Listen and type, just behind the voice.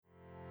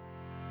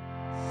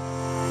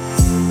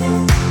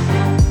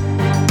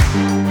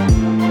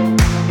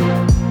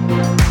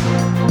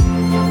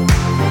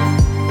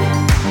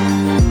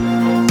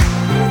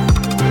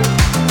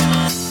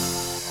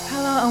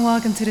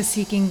the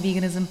Seeking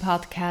Veganism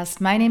podcast.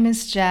 My name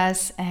is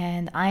Jess,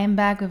 and I am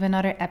back with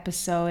another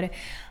episode.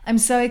 I'm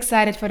so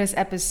excited for this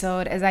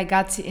episode as I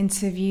got to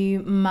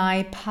interview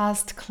my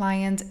past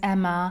client,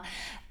 Emma.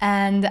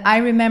 And I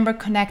remember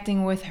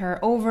connecting with her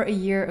over a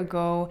year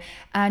ago,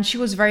 and she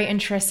was very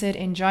interested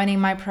in joining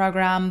my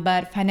program,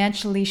 but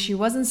financially she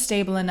wasn't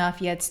stable enough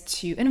yet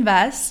to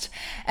invest.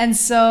 And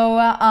so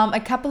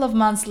a couple of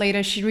months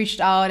later, she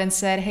reached out and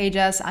said, "Hey,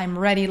 Jess, I'm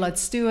ready.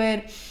 Let's do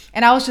it."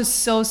 And I was just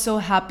so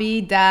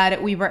happy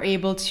that we were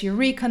able to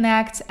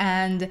reconnect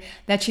and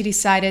that she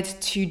decided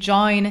to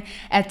join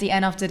at the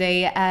end of the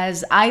day,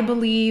 as I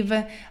believe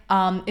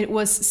it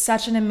was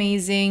such an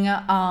amazing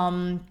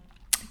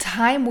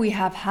time we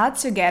have had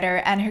together,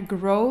 and her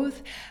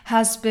growth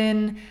has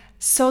been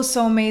so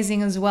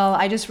amazing as well.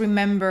 I just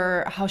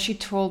remember how she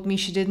told me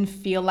she didn't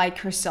feel like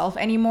herself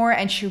anymore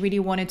and she really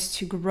wanted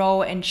to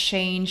grow and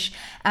change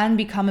and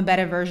become a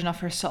better version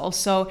of herself.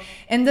 So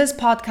in this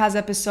podcast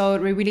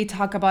episode, we really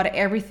talk about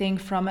everything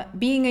from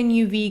being a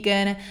new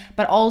vegan,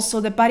 but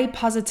also the body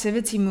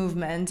positivity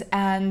movement,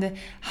 and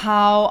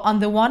how on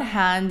the one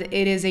hand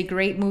it is a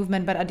great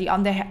movement, but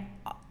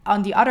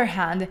on the other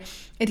hand,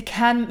 it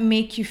can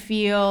make you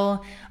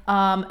feel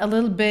a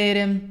little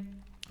bit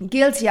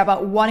guilty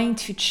about wanting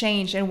to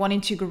change and wanting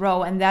to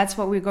grow. And that's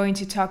what we're going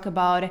to talk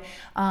about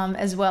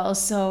as well.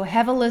 So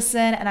have a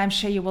listen, and I'm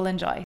sure you will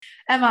enjoy.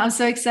 Emma, I'm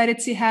so excited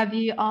to have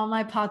you on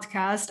my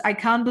podcast. I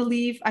can't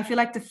believe, I feel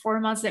like the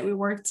 4 months that we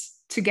worked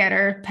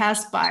together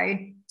passed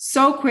by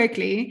so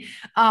quickly.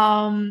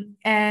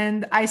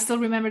 And I still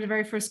remember the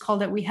very first call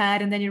that we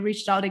had, and then you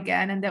reached out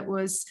again. And that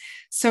was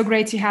so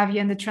great to have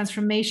you. And the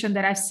transformation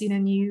that I've seen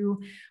in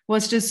you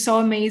was just so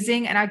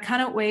amazing. And I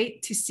cannot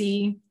wait to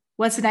see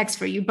what's next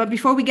for you. But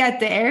before we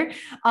get there,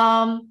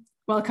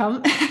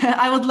 welcome.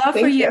 I would love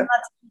for you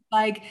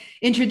to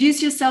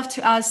introduce yourself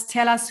to us,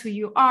 tell us who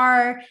you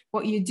are,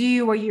 what you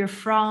do, where you're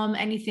from,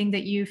 anything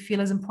that you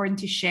feel is important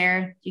to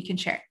share, you can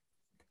share.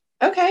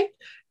 Okay.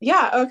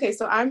 Yeah. Okay.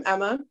 So I'm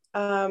Emma.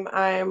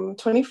 I'm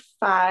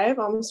 25,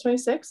 almost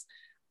 26.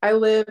 I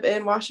live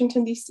in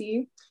Washington,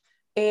 D.C.,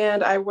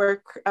 and I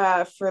work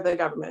for the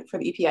government, for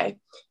the EPA,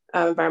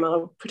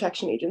 Environmental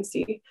Protection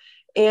Agency.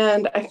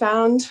 And I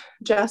found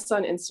Jess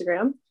on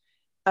Instagram.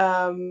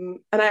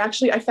 And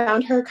I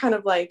found her kind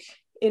of like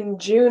in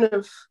June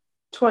of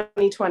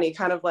 2020,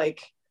 kind of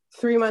like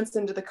 3 months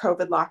into the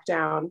COVID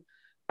lockdown.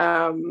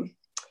 And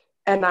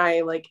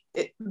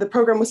the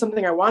program was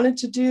something I wanted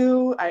to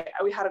do.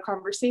 We had a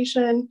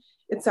conversation.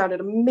 It sounded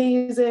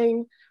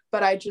amazing,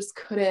 but I just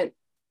couldn't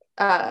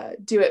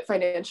do it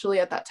financially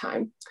at that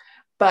time.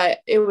 But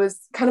it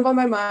was kind of on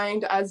my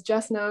mind. As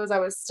Jess knows, I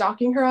was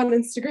stalking her on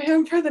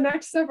Instagram for the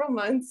next several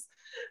months.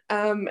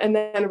 And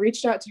then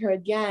reached out to her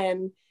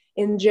again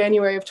in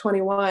January of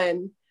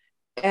 21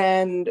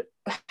 and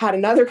had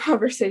another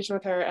conversation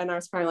with her. And I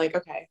was finally like,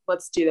 okay,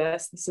 let's do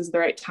this. This is the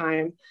right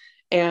time.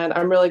 And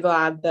I'm really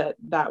glad that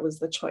that was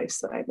the choice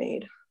that I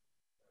made.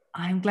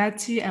 I'm glad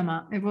too,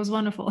 Emma. It was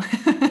wonderful.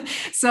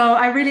 So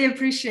I really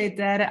appreciate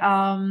that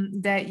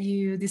that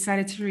you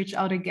decided to reach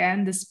out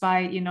again,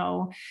 despite you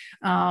not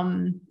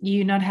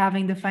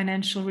having the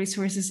financial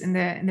resources in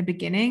the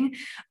beginning.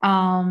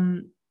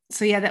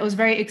 So yeah, that was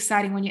very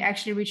exciting when you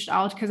actually reached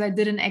out, because I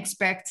didn't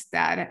expect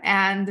that.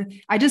 And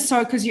I just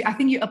saw it because I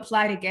think you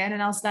applied again,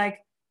 and I was like,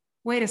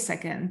 wait a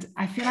second,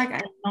 I feel like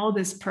I know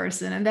this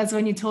person. And that's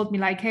when you told me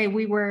like, hey,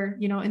 we were,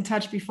 in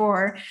touch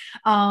before.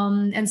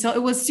 And so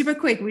it was super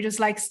quick. We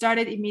just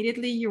started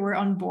immediately. You were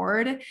on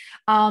board.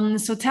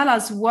 So tell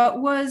us,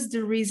 what was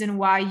the reason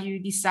why you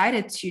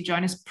decided to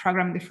join this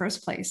program in the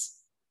first place?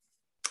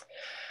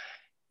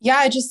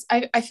 Yeah,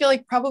 I feel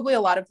like probably a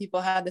lot of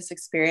people had this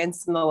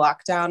experience in the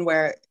lockdown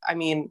where,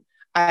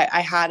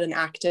 I had an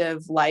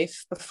active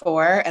life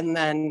before, and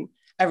then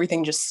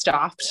everything just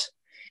stopped.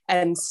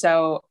 And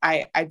so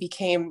I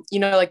became,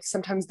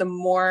 sometimes the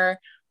more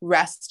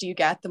rest you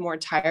get, the more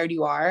tired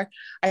you are.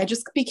 I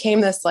just became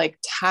this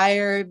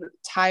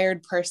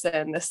tired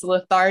person, this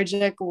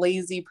lethargic,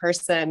 lazy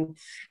person.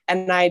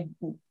 And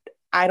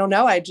I don't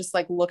know, I just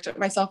looked at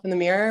myself in the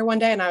mirror one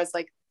day and I was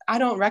like, I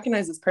don't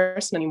recognize this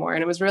person anymore.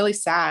 And it was really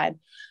sad.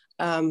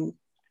 I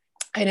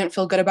didn't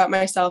feel good about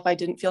myself. I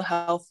didn't feel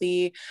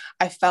healthy.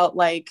 I felt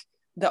like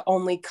the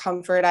only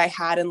comfort I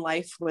had in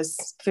life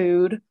was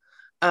food,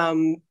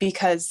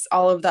 because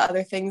all of the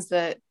other things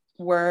that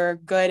were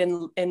good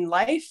in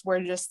life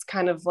were just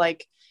kind of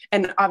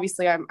and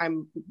obviously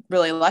I'm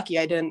really lucky.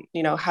 I didn't,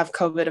 have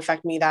COVID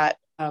affect me that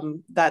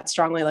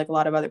strongly like a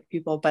lot of other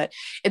people, but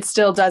it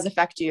still does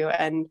affect you.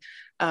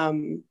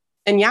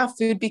 And yeah,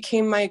 food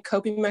became my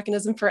coping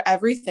mechanism for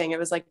everything. It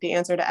was like the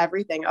answer to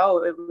everything.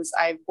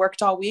 I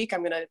worked all week.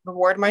 I'm going to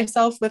reward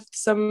myself with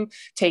some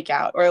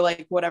takeout or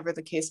whatever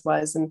the case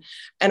was. And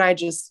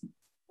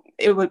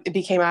it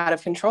became out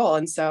of control.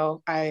 And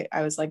so I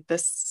was like,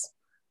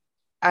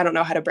 I don't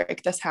know how to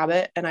break this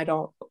habit, and I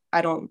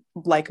don't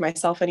like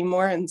myself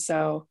anymore. And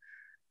so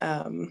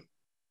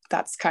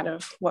that's kind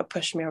of what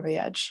pushed me over the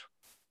edge.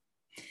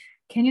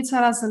 Can you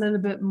tell us a little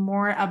bit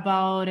more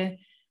about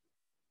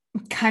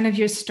kind of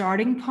your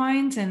starting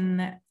point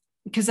and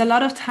because a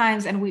lot of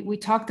times, and we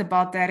talked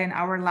about that in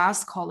our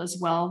last call as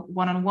well,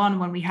 one-on-one,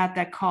 when we had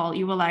that call,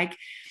 you were like,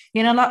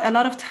 a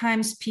lot of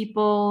times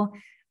people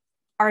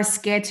are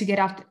scared to get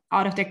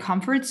out of their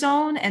comfort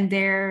zone, and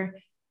they're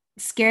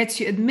scared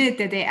to admit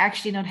that they're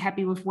actually not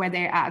happy with where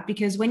they're at.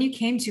 Because when you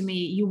came to me,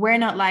 you were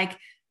not like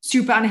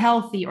super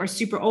unhealthy or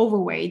super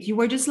overweight. You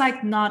were just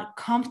like not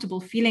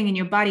comfortable feeling in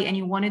your body, and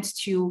you wanted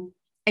to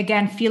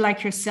again feel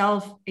like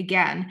yourself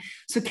again.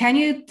 So can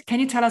you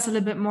tell us a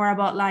little bit more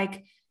about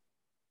like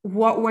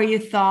what were your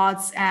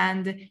thoughts,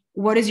 and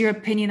what is your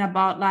opinion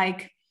about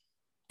like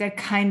that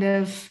kind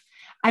of,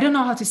 I don't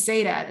know how to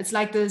say that. It's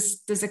like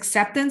this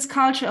acceptance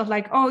culture of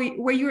like, oh,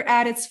 where you're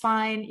at, it's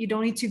fine. You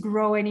don't need to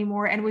grow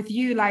anymore. And with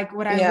you, like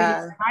what I really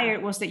Yeah.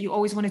 admired was that you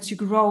always wanted to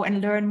grow and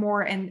learn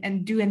more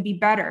and do and be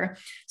better.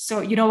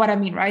 So you know what I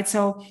mean, right?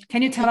 So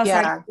can you tell us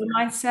like Yeah. the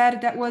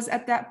mindset that was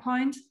at that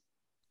point?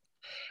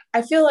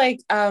 I feel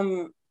like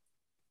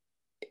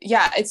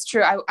yeah, it's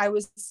true. I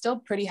was still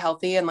pretty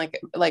healthy and like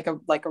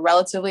a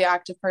relatively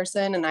active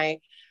person. And I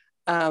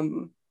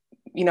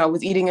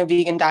was eating a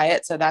vegan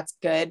diet, so that's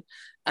good.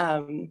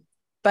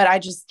 But I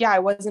just, yeah, I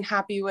wasn't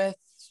happy with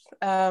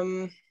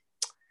um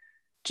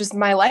just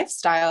my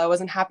lifestyle. I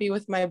wasn't happy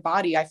with my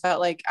body. I felt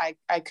like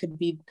I could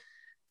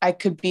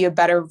be a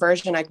better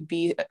version. I could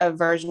be a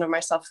version of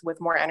myself with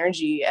more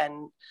energy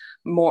and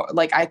more,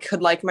 like I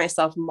could like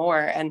myself more.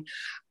 And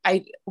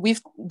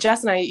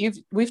Jess and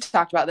we've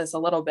talked about this a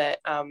little bit,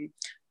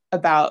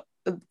 about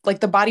like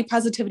the body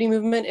positivity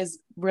movement is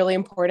really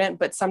important,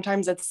 but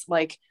sometimes it's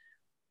like,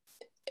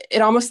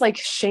 it almost like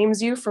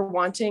shames you for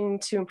wanting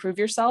to improve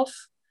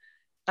yourself.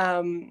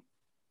 And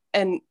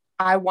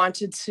I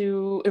wanted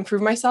to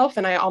improve myself.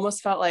 And I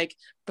almost felt like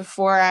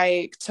before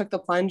I took the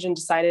plunge and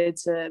decided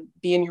to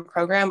be in your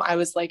program, I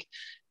was like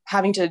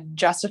having to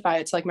justify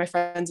it to like my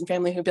friends and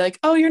family who'd be like,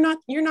 oh, you're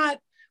not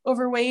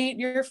overweight.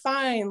 You're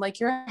fine. Like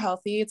you're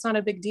healthy. It's not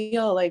a big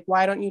deal. Like,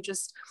 why don't you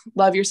just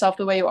love yourself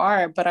the way you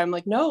are? But I'm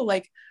like, no,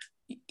 like,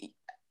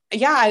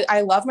 yeah,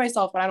 I love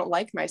myself, but I don't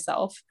like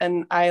myself.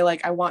 And I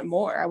want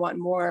more. I want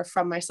more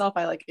from myself.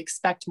 I like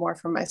expect more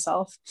from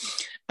myself.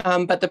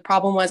 But the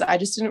problem was I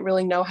just didn't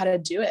really know how to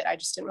do it. I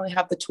just didn't really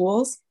have the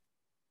tools.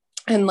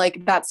 And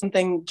like, that's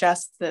something,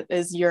 Jess, that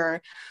is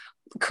your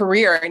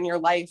career and your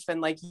life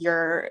and like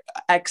your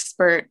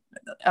expert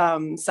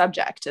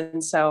subject.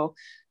 And so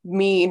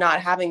me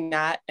not having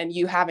that and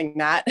you having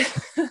that,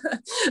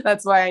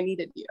 that's why I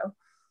needed you.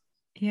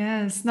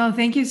 Yes. No,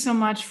 thank you so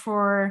much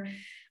for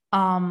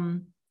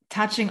um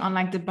touching on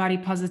like the body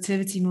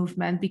positivity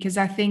movement, because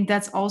I think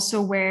that's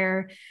also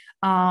where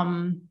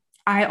um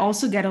I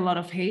also get a lot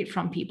of hate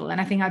from people.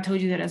 And I think I told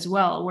you that as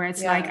well, where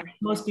it's like I Yeah.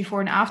 post before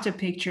and after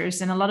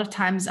pictures. And a lot of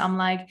times I'm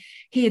like,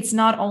 hey, it's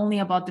not only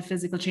about the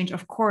physical change,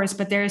 of course,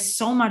 but there is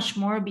so much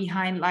more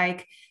behind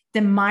like the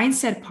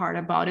mindset part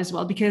about as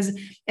well. Because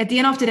at the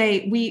end of the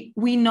day,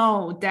 we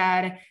know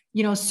that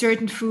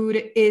certain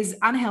food is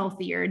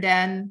unhealthier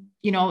than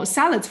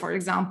salads, for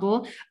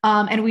example,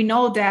 and we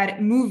know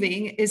that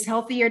moving is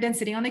healthier than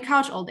sitting on the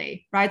couch all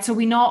day, right? So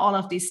we know all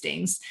of these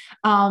things.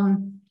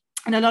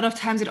 And a lot of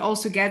times it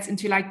also gets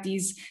into like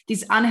these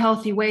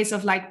unhealthy ways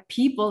of like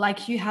people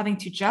like you having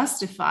to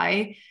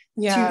justify to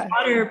Yeah.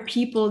 other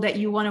people that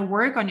you want to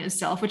work on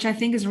yourself, which I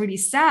think is really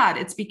sad.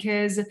 It's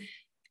because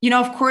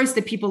of course,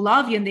 the people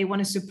love you and they want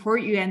to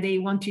support you and they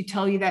want to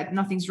tell you that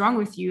nothing's wrong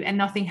with you and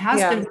nothing has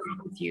been Yeah. wrong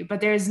with you.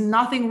 But there's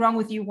nothing wrong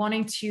with you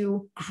wanting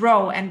to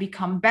grow and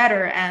become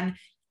better and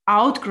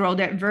outgrow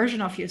that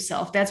version of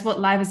yourself. That's what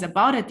life is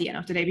about at the end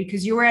of the day,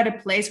 because you were at a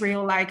place where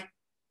you're like,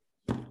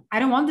 I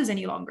don't want this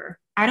any longer.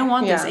 I don't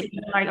want this. Yeah. And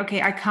you're like,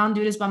 okay, I can't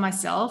do this by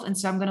myself. And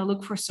so I'm going to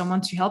look for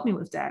someone to help me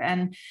with that.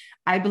 And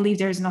I believe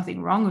there's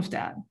nothing wrong with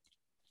that.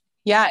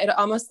 Yeah, it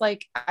almost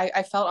like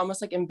I felt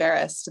almost like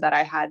embarrassed that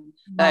I had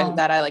Oh,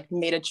 that I like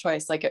made a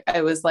choice. Like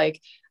it was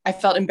like I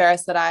felt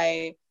embarrassed that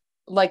I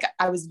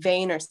was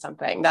vain or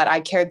something, that I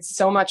cared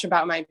so much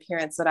about my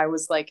appearance that I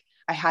was like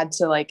I had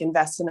to like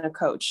invest in a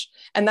coach.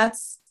 And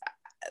that's,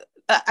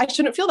 I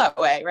shouldn't feel that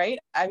way, right?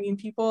 I mean,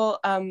 people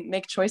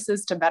make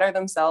choices to better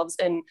themselves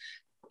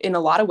in a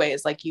lot of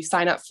ways. Like you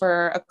sign up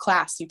for a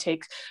class, you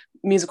take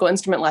musical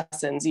instrument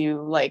lessons,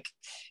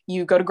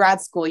 you go to grad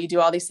school, you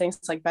do all these things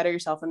to like better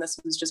yourself. And this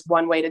was just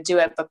one way to do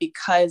it. But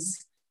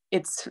because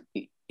it's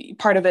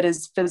part of it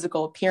is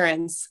physical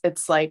appearance,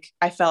 it's like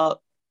I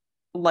felt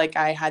like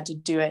I had to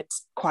do it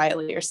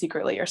quietly or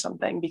secretly or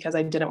something because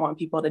I didn't want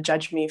people to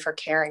judge me for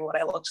caring what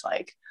I looked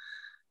like,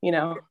 you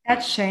know?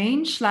 that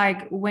changed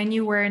like when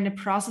you were in the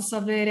process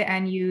of it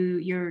and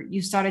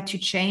you started to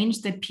change,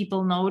 did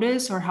people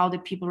notice, or how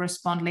did people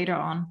respond later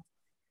on?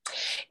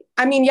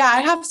 I mean, yeah,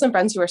 I have some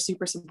friends who are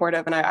super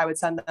supportive, and I would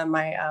send them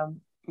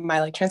my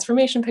like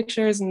transformation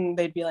pictures, and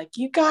they'd be like,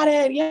 "You got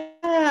it,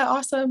 yeah,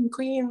 awesome,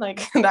 queen,"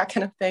 like that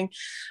kind of thing.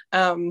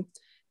 Um,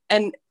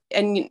 and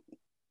and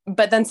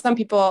but then some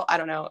people, I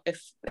don't know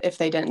if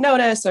they didn't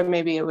notice, or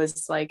maybe it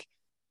was like,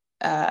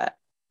 uh,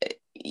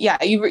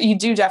 yeah, you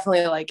do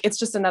definitely like, it's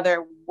just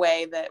another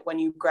way that when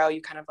you grow,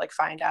 you kind of like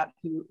find out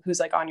who's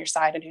like on your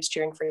side and who's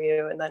cheering for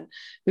you, and then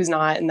who's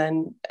not. And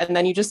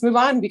then you just move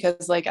on,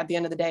 because like at the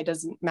end of the day, it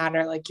doesn't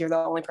matter. Like you're the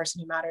only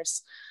person who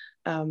matters.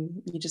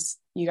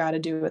 You got to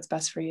do what's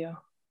best for you.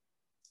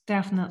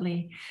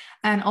 Definitely.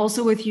 And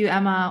also with you,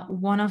 Emma,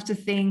 one of the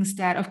things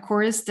that, of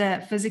course,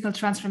 the physical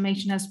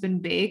transformation has been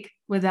big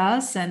with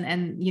us,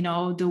 and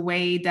the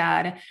way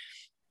that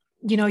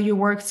you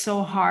worked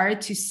so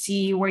hard to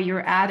see where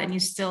you're at and you're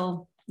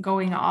still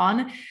going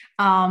on.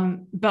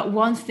 But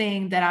one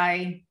thing that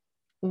I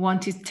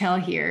want to tell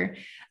here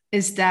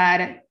is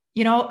that,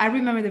 I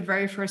remember the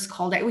very first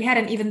call that we had,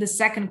 and even the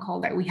second call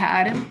that we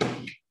had,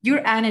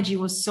 your energy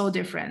was so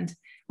different.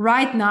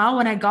 Right now,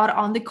 when I got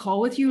on the call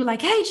with you,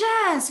 like, hey,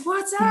 Jess,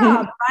 what's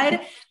up?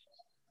 Right?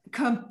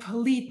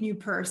 Complete new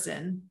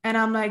person. And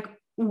I'm like,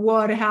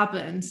 what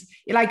happened?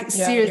 Like,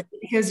 seriously,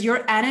 because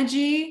your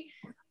energy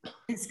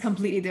is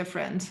completely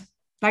different.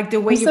 Like the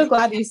way I'm so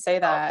glad you say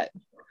that.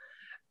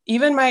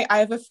 Even I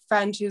have a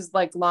friend who's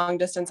like long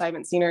distance. I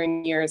haven't seen her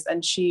in years,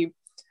 and she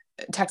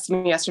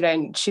texted me yesterday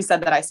and she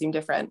said that I seem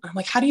different. I'm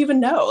like, how do you even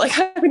know? Like,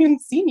 I haven't even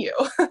seen you.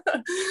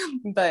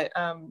 but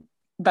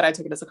I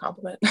took it as a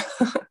compliment.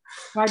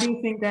 Why do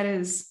you think that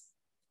is?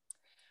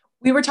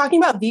 We were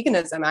talking about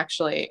veganism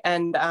actually,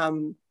 and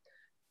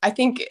I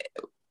think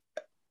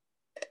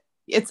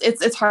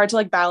it's hard to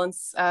like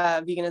balance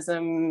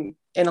veganism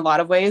in a lot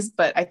of ways,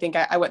 but I think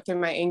I went through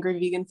my angry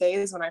vegan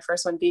phase when I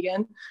first went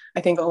vegan.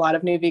 I think a lot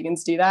of new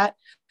vegans do that,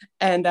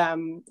 and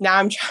now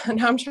I'm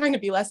trying to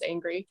be less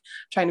angry,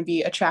 trying to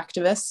be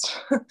attractivist,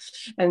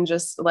 and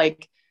just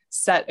like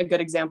set a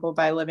good example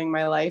by living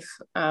my life.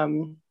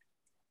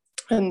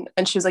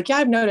 And she was like, yeah,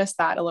 I've noticed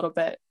that a little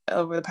bit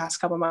over the past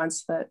couple of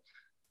months, that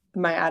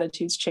my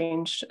attitudes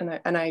changed,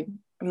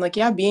 I'm like,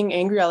 yeah, being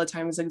angry all the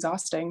time is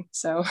exhausting.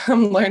 So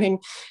I'm learning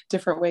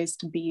different ways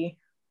to be.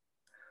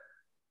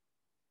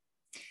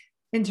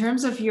 In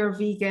terms of your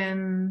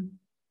vegan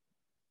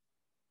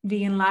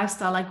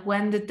lifestyle, like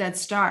when did that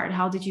start?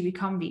 How did you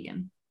become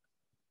vegan?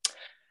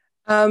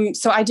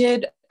 So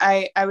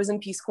I was in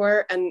Peace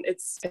Corps, and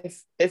it's,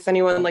 if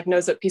anyone like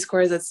knows what Peace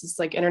Corps is, it's this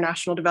like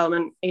international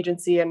development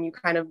agency, and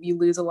you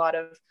lose a lot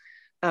of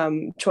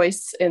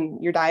choice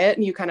in your diet,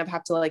 and you kind of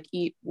have to like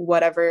eat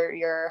whatever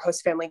your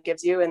host family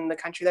gives you in the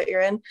country that you're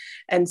in.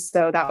 And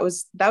so that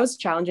was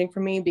challenging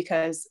for me,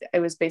 because it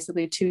was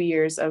basically 2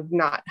 years of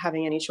not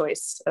having any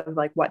choice of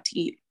like what to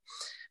eat.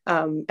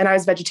 And I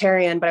was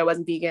vegetarian, but I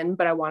wasn't vegan,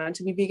 but I wanted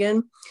to be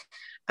vegan.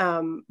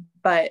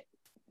 But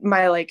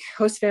my like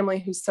host family,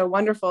 who's so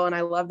wonderful and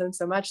I love them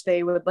so much,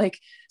 they would like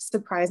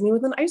surprise me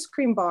with an ice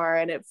cream bar,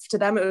 and to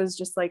them it was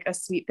just like a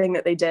sweet thing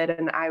that they did,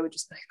 and I would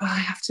just be like, oh, I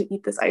have to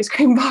eat this ice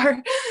cream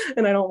bar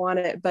and I don't want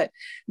it. But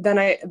then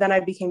I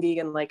became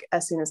vegan like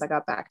as soon as I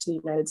got back to the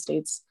United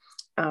States.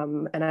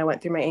 And I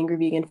went through my angry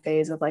vegan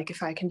phase of like,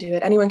 if I can do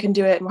it, anyone can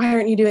do it, and why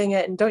aren't you doing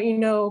it, and don't you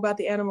know about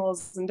the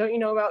animals, and don't you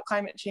know about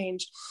climate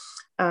change?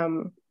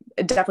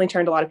 It definitely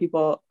turned a lot of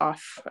people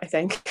off, I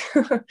think.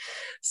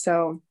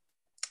 So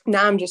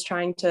now I'm just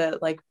trying to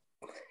like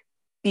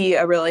be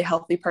a really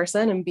healthy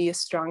person and be a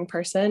strong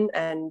person,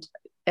 and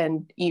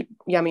eat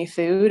yummy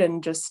food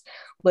and just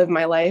live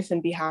my life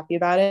and be happy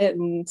about it,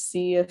 and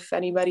see if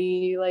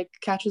anybody like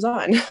catches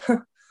on.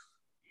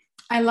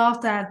 I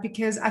love that,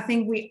 because I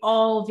think we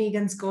all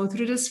vegans go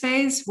through this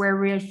phase where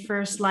we're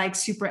first like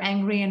super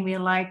angry, and we're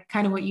like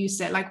kind of what you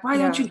said, like, why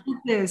don't you do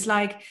this?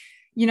 Like,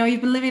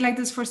 you've been living like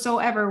this for so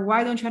ever.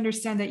 Why don't you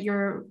understand that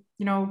you're,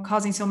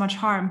 causing so much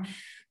harm?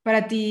 But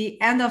at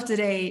the end of the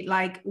day,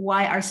 like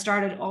why I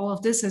started all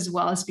of this as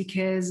well is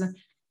because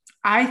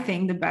I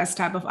think the best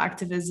type of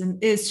activism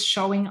is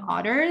showing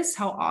others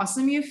how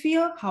awesome you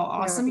feel, how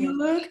awesome you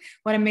look,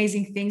 what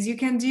amazing things you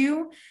can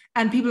do.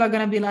 And people are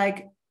going to be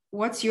like,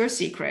 what's your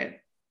secret?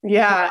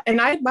 Yeah.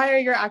 And I admire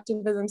your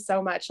activism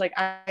so much. Like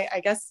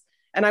I guess,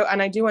 and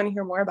I do want to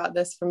hear more about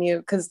this from you,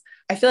 because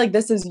I feel like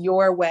this is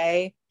your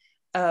way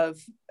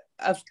of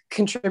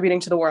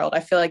contributing to the world.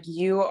 I feel like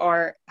you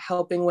are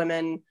helping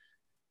women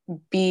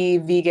be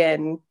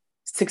vegan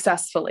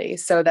successfully,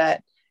 so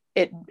that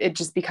it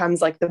just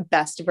becomes like the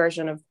best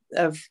version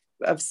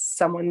of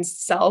someone's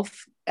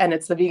self, and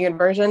it's the vegan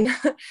version.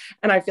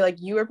 And I feel like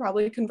you are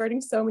probably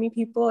converting so many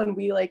people, and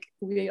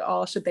we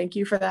all should thank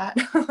you for that.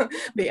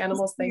 The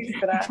animals thank you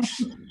for that.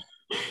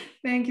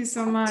 Thank you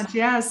so much.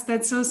 Yes,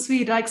 that's so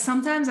sweet. Like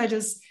sometimes I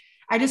just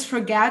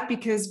forget,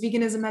 because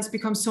veganism has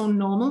become so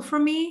normal for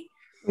me,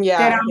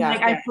 that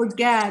I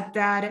forget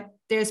that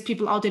there's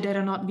people out there that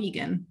are not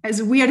vegan,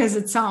 as weird as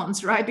it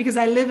sounds, right? Because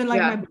I live in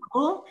like my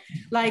bubble,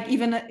 like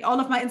even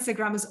all of my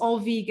Instagram is all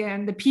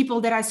vegan. The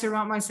people that I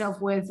surround myself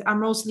with are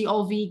mostly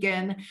all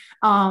vegan.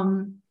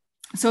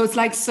 So it's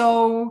like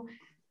so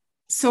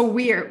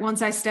weird.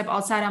 Once I step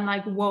outside, I'm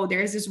like, whoa,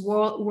 there's this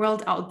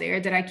world out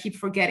there that I keep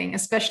forgetting,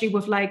 especially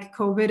with like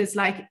COVID. It's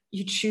like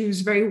you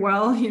choose very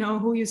well,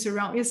 who you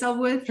surround yourself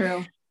with.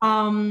 True.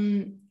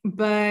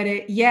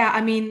 But yeah,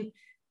 I mean,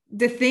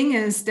 the thing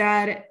is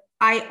that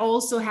I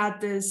also had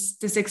this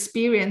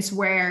experience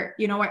where,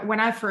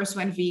 when I first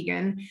went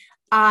vegan,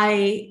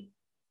 I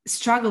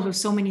struggled with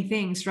so many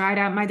things,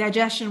 right? My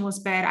digestion was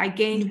bad. I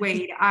gained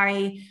weight.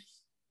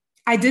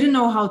 I didn't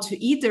know how to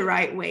eat the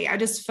right way. I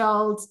just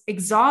felt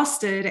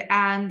exhausted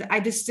and I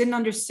just didn't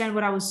understand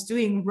what I was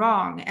doing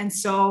wrong. And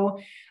so,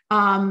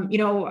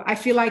 I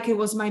feel like it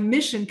was my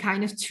mission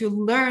kind of to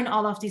learn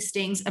all of these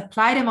things,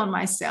 apply them on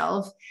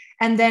myself,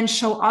 and then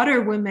show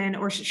other women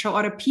or show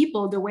other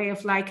people the way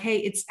of like, hey,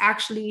 it's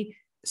actually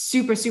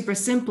super, super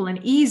simple and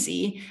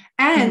easy.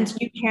 And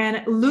you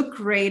can look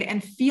great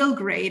and feel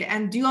great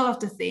and do all of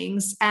the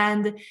things.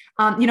 And,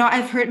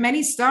 I've heard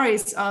many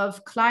stories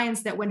of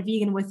clients that went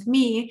vegan with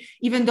me,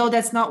 even though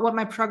that's not what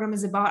my program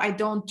is about. I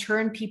don't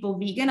turn people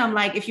vegan. I'm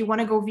like, if you want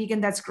to go vegan,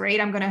 that's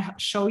great. I'm going to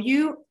show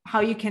you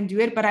how you can do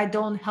it, but I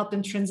don't help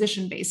them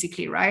transition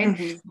basically.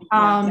 Right.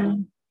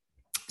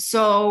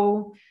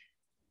 So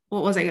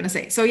what was I going to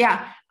say? So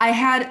yeah, I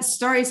had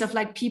stories of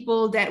like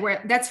people that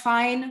were, that's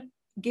fine.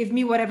 Give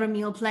me whatever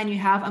meal plan you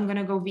have. I'm going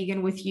to go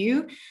vegan with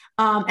you.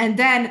 And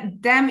then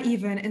them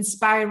even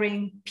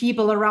inspiring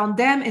people around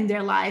them in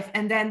their life,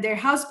 and then their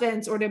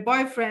husbands or their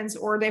boyfriends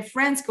or their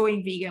friends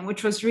going vegan,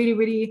 which was really,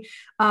 really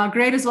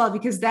great as well,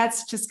 because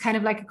that's just kind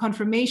of like a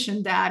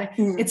confirmation that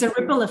it's a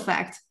ripple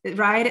effect,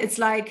 right? It's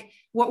like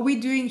what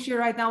we're doing here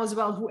right now as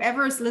well.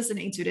 Whoever is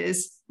listening to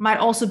this might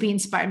also be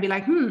inspired and be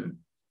like,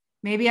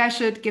 maybe I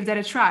should give that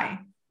a try,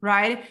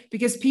 right?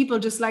 Because people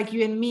just like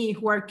you and me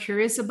who are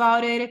curious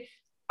about it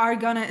are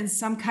gonna in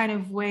some kind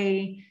of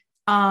way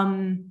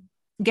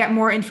get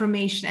more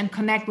information and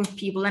connect with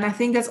people. And I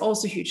think that's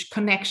also huge,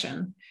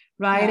 connection,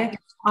 right?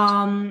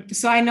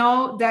 So I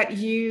know that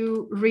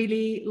you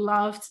really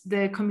loved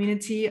the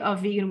community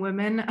of vegan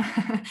women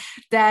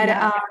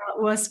that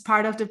was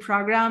part of the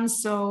program.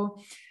 So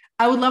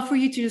I would love for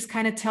you to just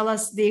kind of tell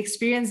us the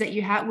experience that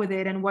you had with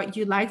it and what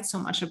you liked so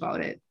much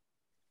about it.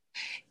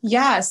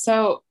 Yeah.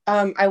 So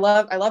I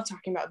love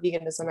talking about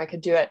veganism. I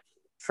could do it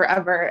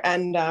forever.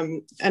 And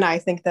I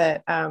think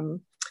that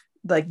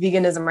like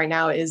veganism right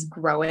now is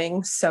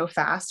growing so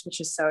fast, which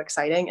is so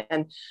exciting.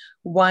 And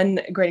one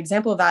great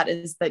example of that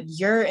is that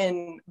you're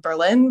in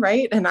Berlin,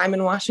 right? And I'm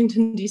in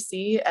Washington,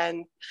 DC,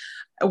 and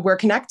we're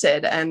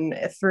connected and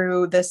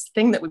through this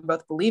thing that we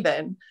both believe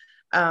in,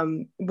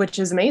 which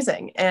is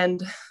amazing.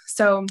 And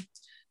so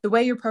the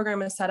way your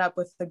program is set up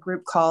with the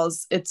group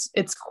calls,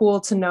 it's cool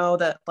to know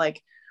that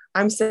like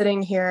I'm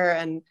sitting here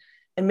and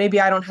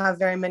maybe I don't have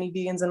very many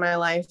vegans in my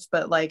life,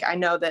 but like, I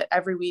know that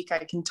every week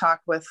I can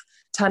talk with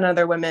 10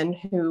 other women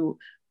who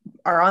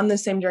are on the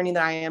same journey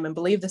that I am and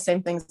believe the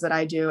same things that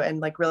I do and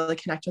like really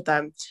connect with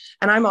them.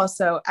 And I'm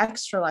also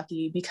extra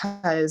lucky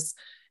because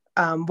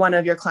one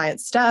of your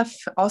clients, Steph,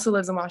 also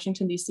lives in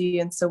Washington, DC.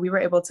 And so we were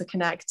able to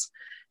connect.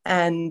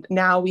 And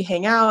now we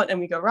hang out and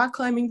we go rock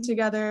climbing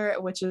together,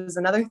 which is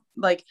another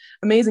like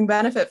amazing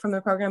benefit from the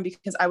program,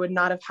 because I would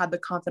not have had the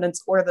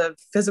confidence or the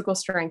physical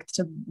strength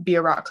to be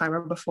a rock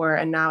climber before.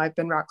 And now I've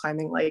been rock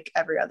climbing like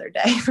every other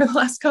day for the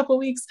last couple of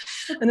weeks.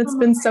 And it's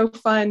been so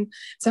fun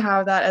to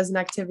have that as an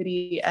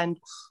activity. And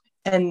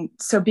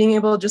so being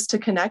able just to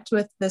connect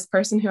with this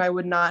person who I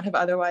would not have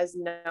otherwise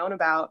known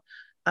about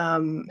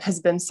has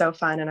been so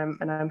fun.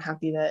 And I'm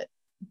happy that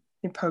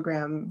the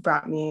program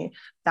brought me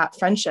that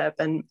friendship.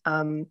 And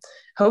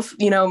hope,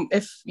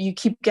 if you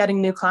keep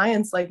getting new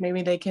clients, like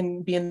maybe they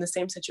can be in the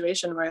same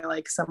situation where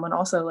like someone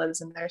also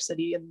lives in their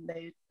city and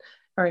they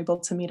are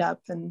able to meet up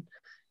and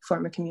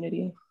form a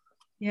community.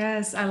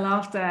 Yes, I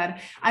love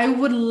that. I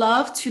would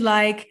love to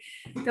that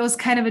was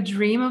kind of a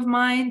dream of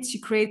mine to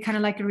create kind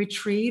of like a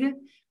retreat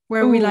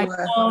where we like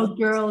all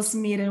girls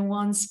meet in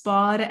one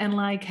spot and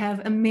like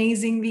have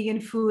amazing vegan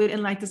food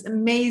and like this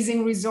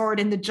amazing resort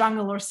in the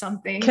jungle or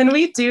something. Can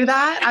we do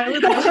that? I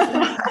would love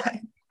that.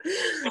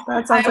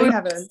 That sounds like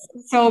heaven.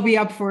 So be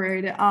up for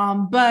it.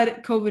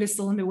 But COVID is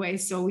still in the way,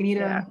 so we need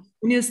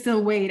to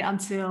still wait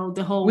until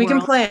the whole we world.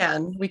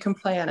 We can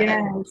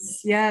plan.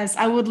 Yes.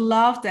 I would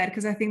love that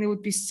because I think it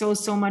would be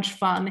so much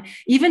fun.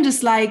 Even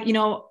just like,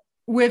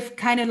 with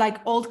kind of like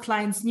old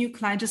clients, new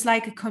clients, just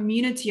like a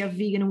community of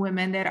vegan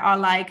women that are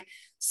like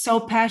so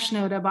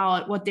passionate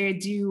about what they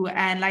do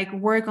and like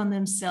work on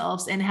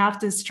themselves and have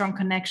this strong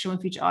connection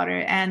with each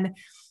other. And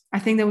I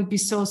think that would be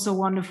so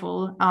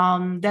wonderful.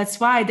 That's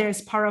why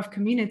there's power of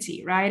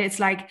community, right? It's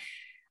like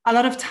a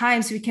lot of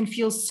times we can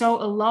feel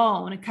so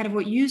alone, kind of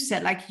what you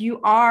said, like you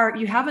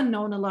haven't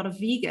known a lot of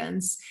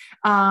vegans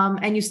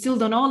and you still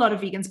don't know a lot of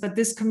vegans, but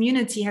this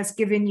community has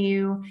given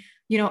you,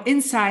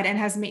 insight and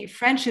has made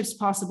friendships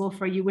possible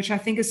for you, which I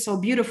think is so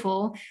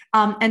beautiful.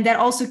 And that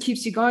also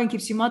keeps you going,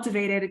 keeps you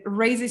motivated, it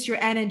raises your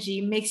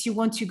energy, makes you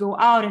want to go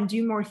out and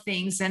do more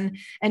things and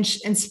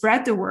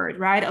spread the word,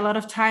 right? A lot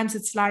of times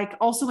it's like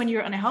also when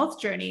you're on a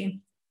health journey,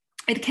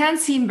 it can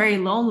seem very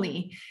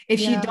lonely if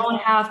you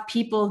don't have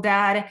people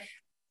that,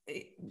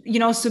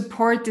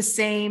 support the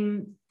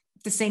same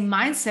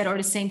mindset or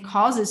the same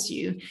cause as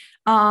you.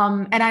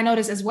 And I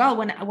noticed as well,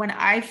 when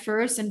I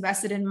first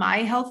invested in my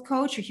health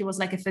coach, he was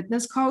like a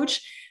fitness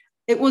coach,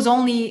 it was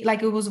only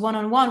like, it was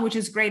one-on-one, which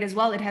is great as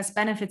well. It has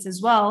benefits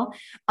as well.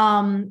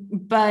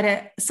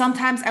 But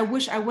sometimes I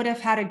wish I would have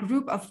had a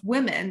group of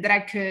women that I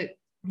could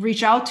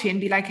reach out to you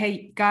and be like,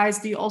 hey guys,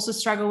 do you also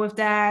struggle with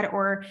that?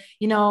 Or,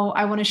 you know,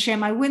 I want to share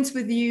my wins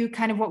with you,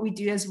 kind of what we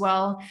do as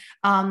well.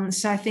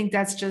 So I think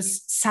that's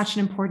just such an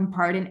important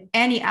part in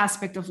any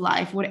aspect of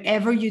life,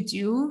 whatever you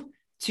do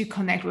to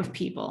connect with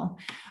people.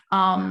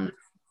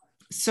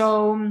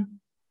 So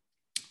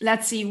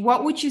let's see,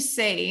 what would you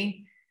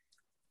say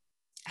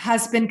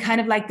has been kind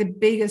of like the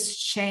biggest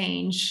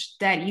change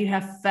that you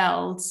have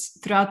felt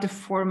throughout the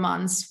 4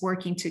 months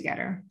working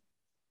together?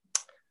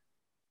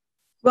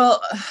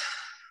 Well,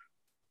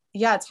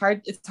 yeah, it's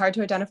hard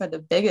to identify the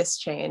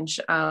biggest change.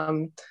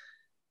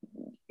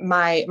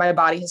 My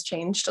body has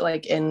changed,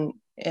 like in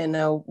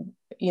a,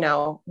 you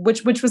know,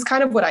 which was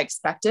kind of what I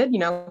expected, you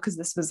know, because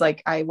this was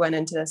like, I went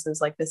into this as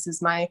like, this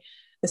is my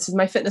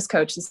fitness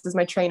coach, this is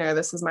my trainer,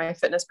 this is my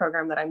fitness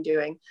program that I'm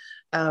doing.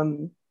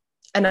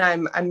 And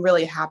I'm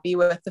really happy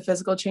with the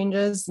physical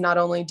changes. Not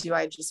only do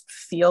I just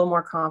feel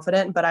more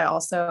confident, but I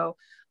also,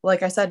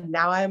 like I said,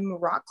 now I'm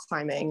rock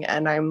climbing,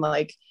 and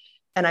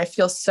and I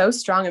feel so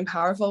strong and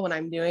powerful when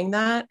I'm doing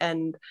that.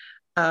 And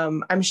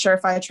I'm sure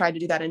if I tried to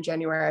do that in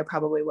January, I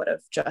probably would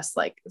have just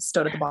like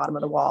stood at the bottom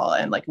of the wall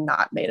and like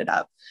not made it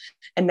up.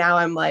 And now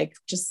I'm like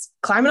just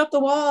climbing up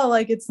the wall,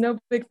 like it's no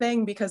big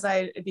thing, because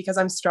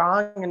I'm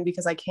strong and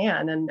because I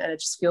can, and it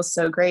just feels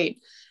so great.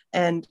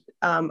 And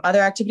other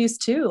activities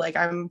too, like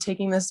I'm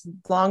taking this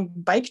long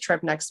bike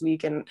trip next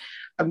week, and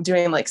I'm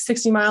doing like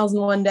 60 miles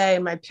in one day.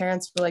 And my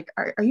parents were like,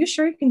 are you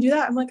sure you can do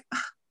that? I'm like,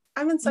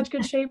 I'm in such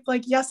good shape.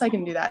 Like, yes, I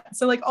can do that.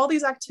 So like all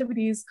these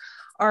activities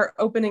are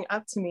opening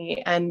up to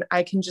me, and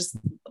I can just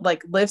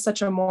like live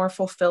such a more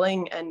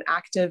fulfilling and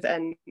active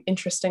and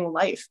interesting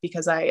life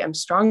because I am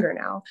stronger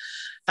now,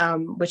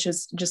 which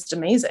is just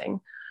amazing.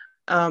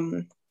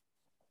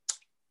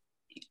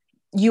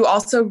 You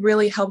also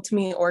really helped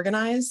me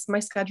organize my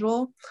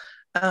schedule.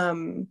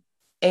 And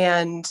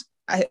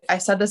I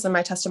said this in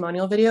my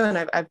testimonial video, and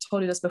I've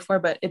told you this before,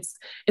 but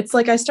it's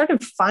like I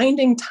started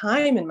finding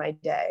time in my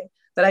day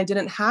that I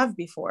didn't have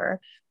before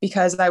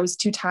because I was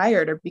too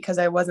tired or because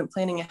I wasn't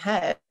planning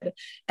ahead.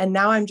 And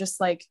now I'm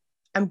just like,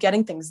 I'm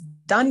getting things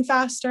done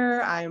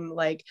faster. I'm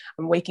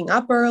waking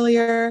up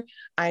earlier.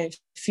 I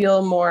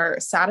feel more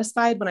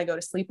satisfied when I go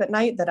to sleep at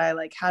night that I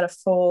like had a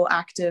full,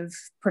 active,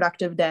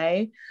 productive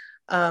day.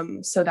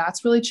 So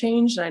that's really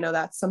changed. And I know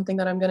that's something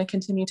that I'm going to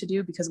continue to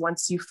do, because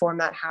once you form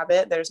that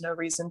habit, there's no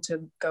reason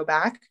to go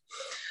back.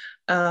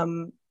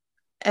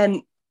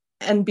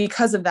 And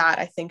because of that,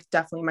 I think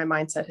definitely my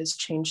mindset has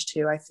changed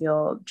too. I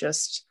feel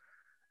just,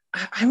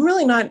 I'm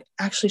really not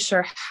actually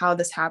sure how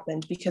this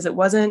happened, because it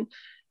wasn't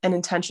an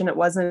intention. It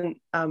wasn't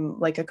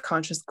like a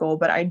conscious goal,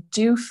 but I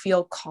do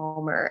feel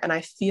calmer, and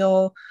I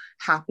feel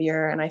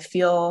happier, and I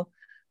feel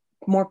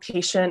more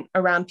patient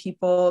around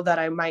people that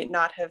I might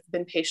not have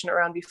been patient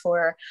around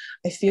before.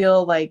 I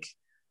feel like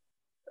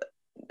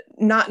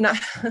not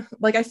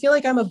like, I feel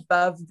like I'm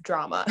above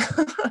drama,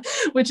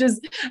 which is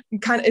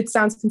kind of, it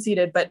sounds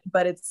conceited, but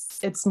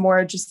it's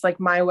more just like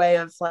my way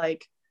of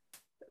like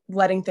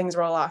letting things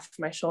roll off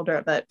my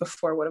shoulder that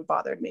before would have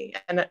bothered me.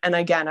 And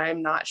again,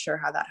 I'm not sure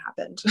how that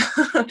happened,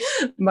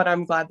 but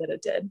I'm glad that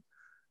it did.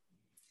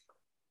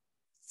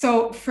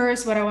 So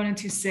first, what I wanted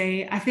to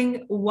say, I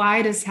think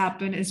why this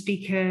happened is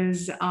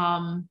because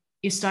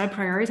you started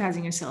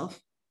prioritizing yourself.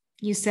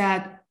 You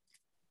said,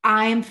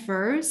 I'm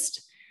first,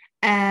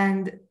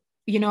 and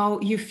you know,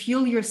 you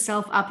fuel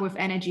yourself up with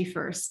energy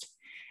first.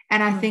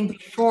 And I think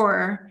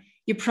before,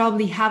 you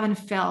probably haven't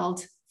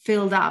felt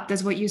filled up.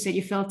 That's what you said.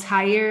 You felt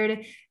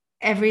tired.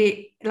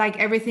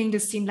 Everything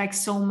just seemed like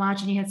so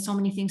much, and you had so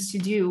many things to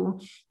do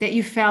that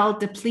you felt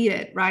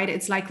depleted, right?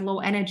 It's like low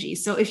energy.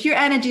 So if your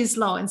energy is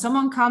low and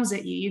someone comes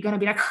at you, you're going to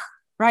be like,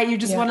 right? You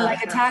just want to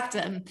like attack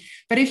them.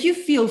 But if you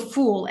feel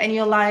full and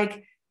you're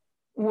like,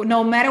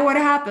 no matter what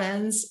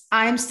happens,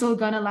 I'm still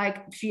going to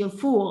like feel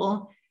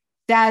full.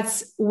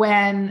 That's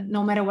when,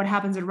 no matter what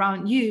happens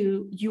around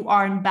you, you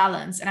are in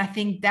balance. And I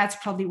think that's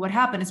probably what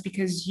happened, is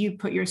because you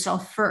put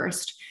yourself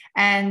first.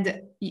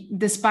 And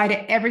despite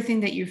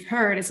everything that you've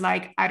heard, it's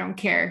like, I don't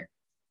care.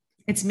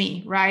 It's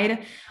me,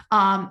 right?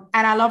 And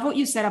I love what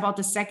you said about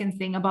the second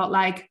thing, about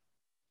like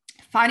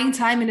finding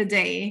time in a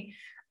day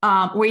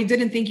where you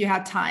didn't think you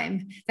had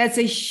time. That's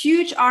a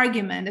huge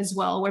argument as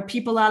well, where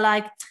people are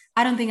like,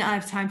 I don't think I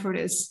have time for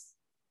this.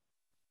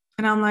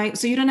 And I'm like,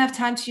 so you don't have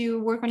time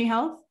to work on your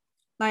health?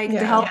 Like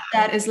the health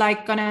that is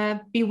like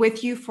gonna be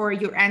with you for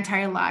your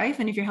entire life.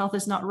 And if your health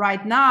is not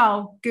right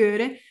now,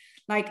 good.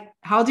 Like,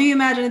 how do you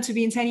imagine it to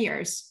be in 10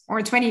 years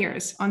or 20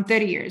 years, on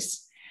 30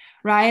 years?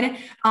 Right.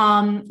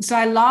 So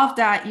I love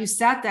that you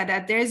said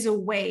that there's a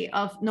way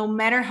of, no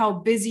matter how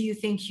busy you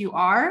think you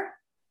are,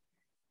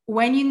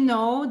 when you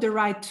know the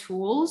right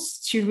tools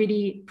to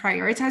really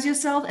prioritize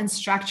yourself and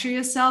structure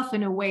yourself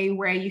in a way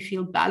where you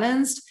feel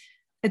balanced,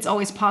 it's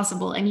always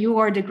possible. And you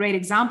are the great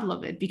example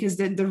of it, because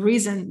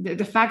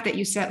the fact that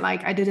you said,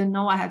 like, I didn't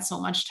know I had so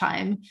much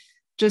time,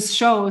 just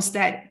shows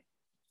that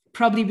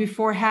probably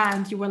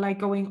beforehand you were like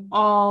going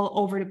all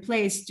over the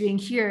place, doing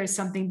here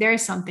something,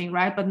 there's something,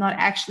 right? But not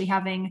actually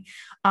having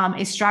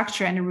a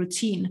structure and a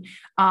routine.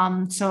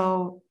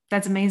 So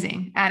that's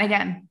amazing. And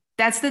again,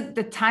 that's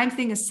the time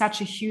thing is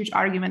such a huge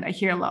argument. I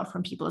hear a lot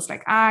from people. It's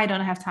like, I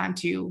don't have time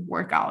to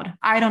work out.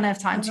 I don't have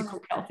time to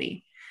cook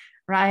healthy.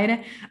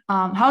 Right.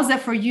 How's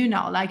that for you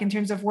now? Like in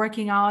terms of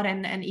working out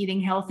and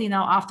eating healthy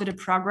now after the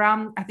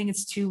program? I think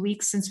it's 2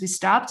 weeks since we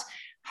stopped.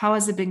 How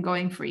has it been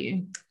going for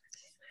you?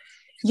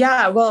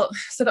 Yeah, well,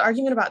 so the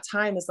argument about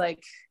time is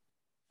like,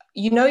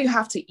 you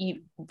have to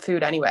eat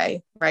food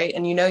anyway, right?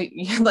 And you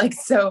like,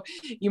 so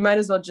you might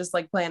as well just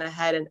like plan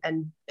ahead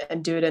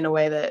and do it in a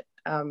way that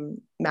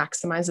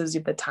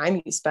maximizes the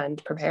time you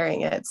spend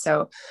preparing it.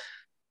 So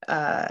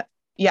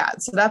yeah,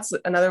 so that's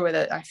another way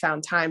that I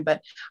found time.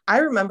 But I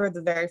remember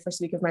the very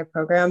first week of my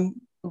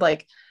program,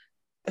 like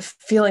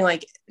feeling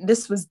like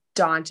this was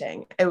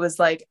daunting. It was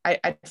like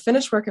I'd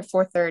finish work at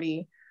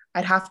 4:30.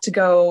 I'd have to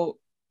go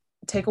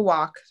take a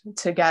walk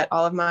to get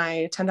all of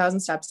my 10,000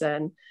 steps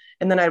in,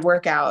 and then I'd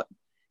work out,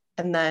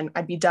 and then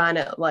I'd be done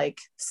at like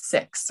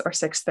 6 or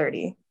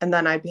 6:30. And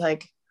then I'd be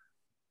like,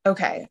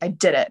 okay, I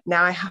did it.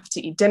 Now I have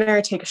to eat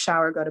dinner, take a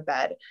shower, go to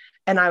bed.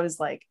 And I was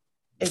like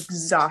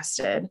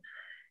exhausted.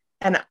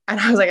 And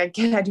I was like, I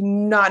do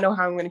not know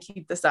how I'm going to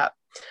keep this up.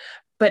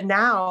 But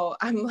now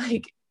I'm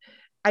like,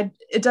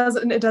 it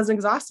doesn't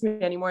exhaust me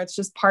anymore. It's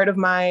just part of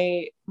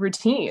my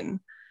routine.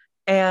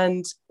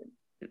 And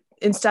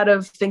instead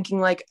of thinking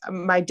like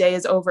my day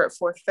is over at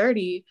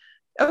 4:30,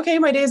 okay,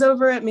 my day's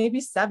over at maybe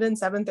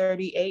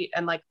 7:30, 8.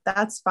 And like,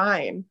 that's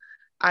fine.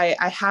 I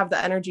have the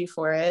energy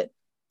for it.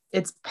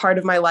 It's part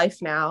of my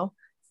life now.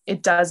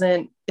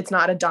 It's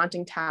not a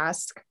daunting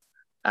task.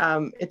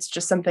 It's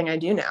just something I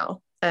do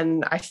now.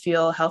 And I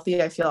feel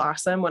healthy. I feel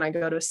awesome. When I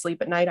go to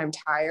sleep at night, I'm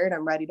tired.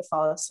 I'm ready to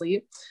fall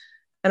asleep,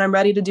 and I'm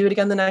ready to do it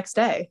again the next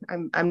day.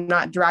 I'm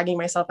not dragging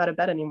myself out of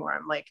bed anymore.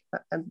 I'm like,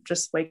 I'm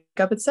just wake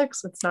up at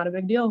 6. It's not a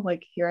big deal.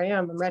 Like, here I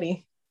am. I'm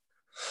ready.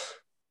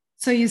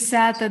 So you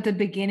said that the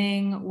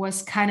beginning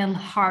was kind of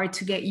hard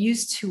to get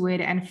used to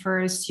it and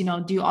first,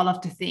 do all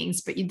of the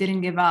things, but you didn't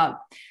give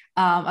up.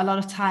 A lot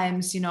of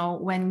times,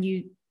 when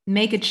you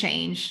make a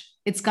change,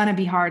 it's going to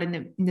be hard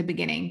in the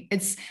beginning.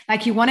 It's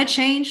like you want to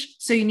change,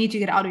 so you need to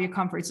get out of your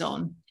comfort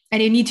zone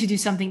and you need to do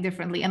something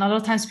differently. And a lot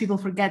of times people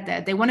forget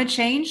that they want to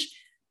change,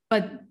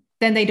 but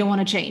then they don't want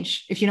to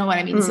change, if you know what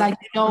I mean. It's like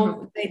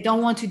they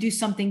don't want to do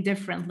something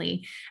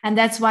differently. And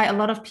that's why a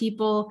lot of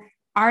people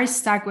are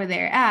stuck where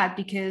they're at,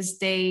 because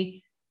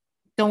they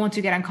don't want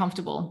to get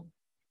uncomfortable,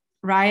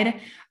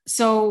 right?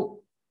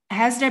 So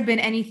has there been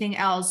anything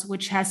else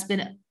which has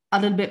been a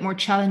little bit more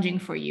challenging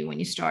for you when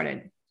you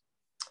started?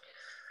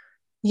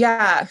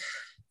 Yeah.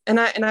 And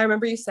I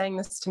remember you saying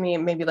this to me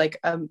maybe like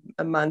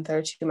a month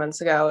or 2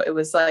 months ago. It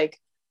was like,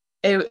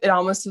 it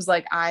almost was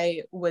like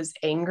I was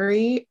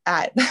angry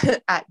at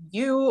at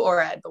you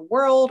or at the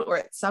world or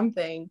at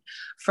something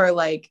for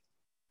like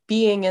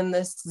being in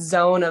this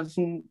zone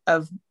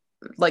of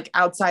like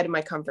outside of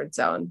my comfort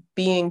zone,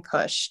 being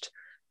pushed.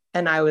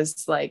 And I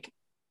was like,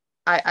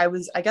 I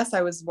guess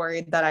I was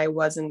worried that I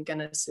wasn't going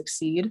to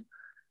succeed,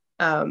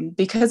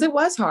 because it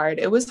was hard.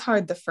 It was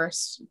hard the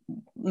first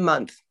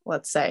month,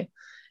 let's say,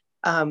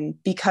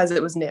 because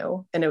it was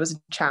new and it was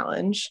a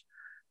challenge.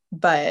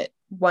 But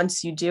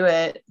once you do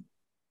it,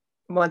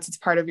 once it's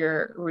part of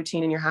your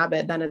routine and your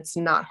habit, then it's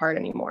not hard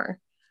anymore.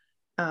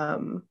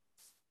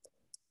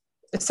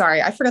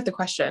 Sorry, I forgot the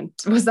question.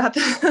 Was that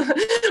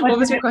what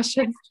was your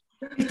question?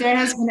 If there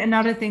has been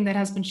another thing that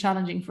has been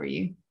challenging for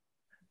you.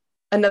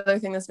 Another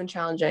thing that's been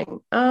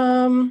challenging.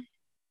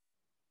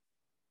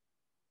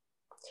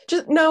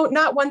 Just no,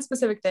 not one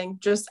specific thing,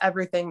 just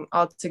everything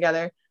all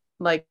together.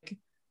 Like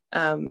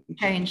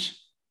Change.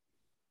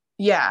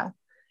 Yeah.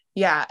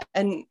 Yeah.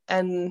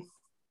 And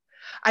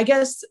I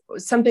guess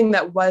something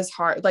that was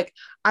hard, like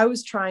I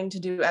was trying to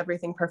do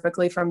everything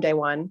perfectly from day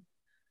one.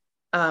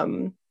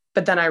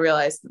 But then I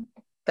realized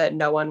that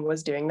no one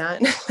was doing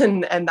that.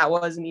 and that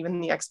wasn't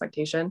even the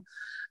expectation.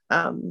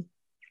 And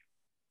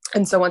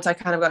so once I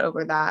kind of got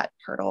over that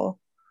hurdle,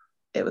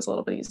 it was a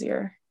little bit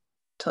easier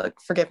to like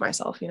forgive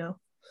myself,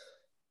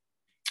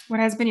 What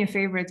has been your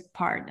favorite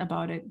part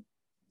about it?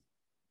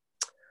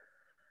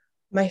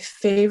 My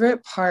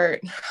favorite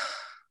part,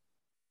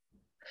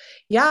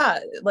 yeah,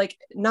 like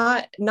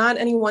not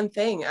any one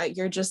thing.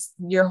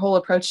 Your whole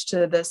approach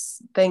to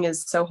this thing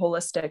is so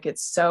holistic.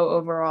 It's so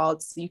overall.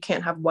 You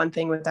can't have one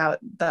thing without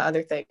the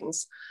other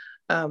things.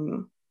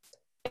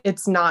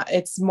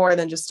 It's more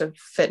than just a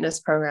fitness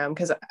program,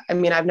 because I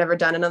mean, I've never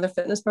done another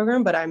fitness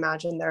program, but I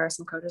imagine there are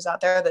some coaches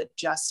out there that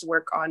just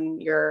work on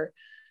your,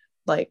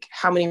 like,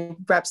 how many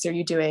reps are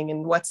you doing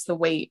and what's the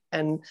weight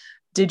and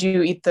did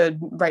you eat the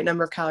right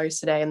number of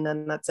calories today, and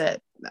then that's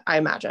it, I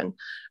imagine.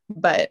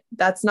 But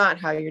that's not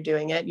how you're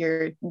doing it.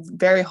 You're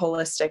very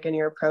holistic in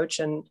your approach,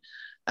 and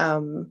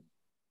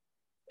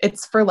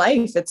it's for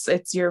life.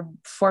 It's you're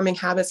forming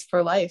habits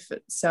for life.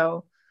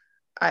 So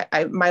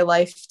my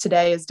life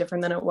today is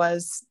different than it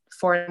was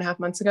 4.5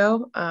 months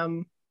ago.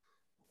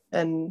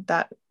 And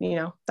that,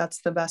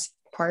 that's the best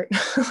part.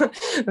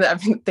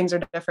 Things are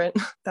different.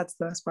 That's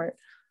the best part.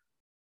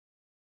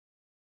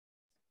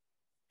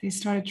 They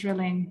started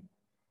drilling.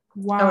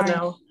 Oh Why?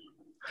 no.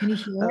 Can you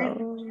hear it?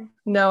 Oh,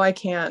 no, I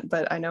can't,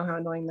 but I know how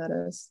annoying that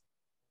is.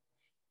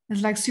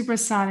 It's like super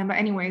silent. But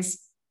anyways,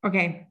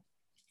 okay.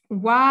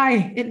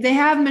 Why? They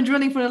haven't been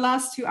drilling for the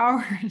last 2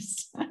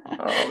 hours.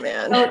 Oh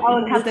man. I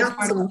will We cut that got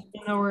part. some.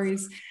 No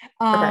worries.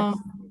 Okay.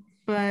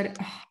 But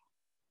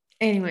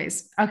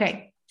anyways,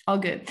 okay, all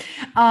good.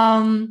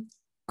 Um,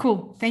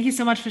 cool. Thank you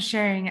so much for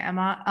sharing,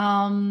 Emma.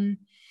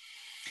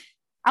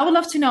 I would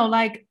love to know,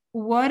 like,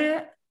 what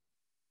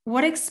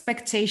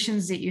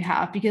expectations that you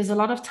have, because a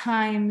lot of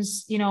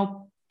times,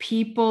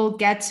 people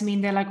get to me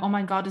and they're like, oh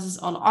my God, this is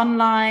all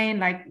online.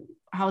 Like,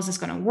 how is this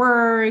going to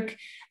work?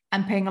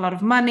 I'm paying a lot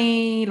of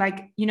money.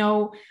 Like,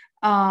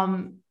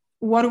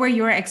 what were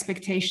your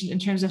expectations in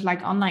terms of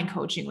like online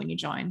coaching when you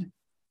joined?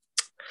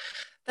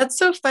 That's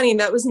so funny.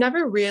 That was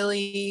never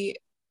really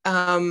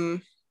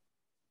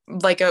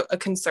like a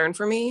concern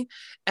for me.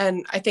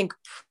 And I think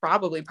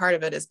probably part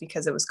of it is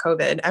because it was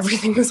COVID.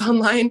 Everything was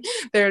online.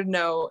 There are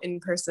no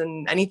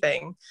in-person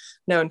anything,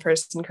 no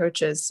in-person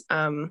coaches.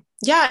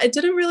 Yeah, it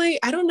didn't really,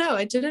 I don't know.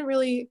 It didn't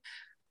really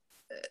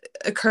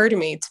occur to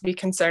me to be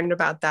concerned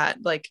about that.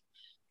 Like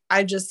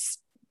I just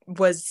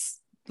was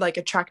like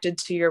attracted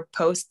to your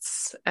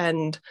posts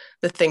and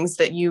the things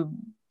that you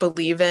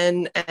believe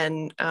in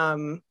and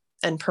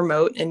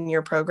promote in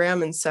your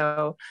program. And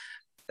so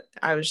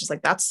I was just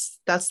like, that's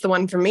the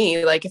one for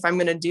me. Like if I'm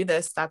gonna do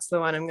this, that's the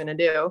one I'm gonna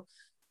do.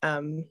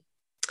 Um,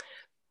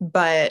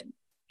 but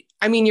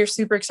I mean, you're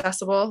super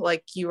accessible.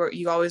 Like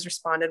you always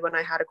responded when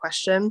I had a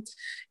question,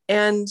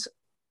 and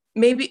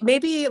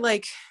maybe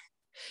like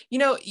you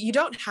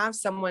don't have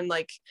someone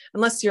like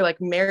unless you're like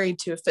married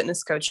to a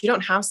fitness coach, you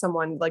don't have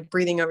someone like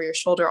breathing over your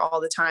shoulder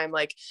all the time,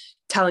 like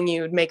telling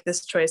you make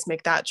this choice,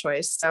 make that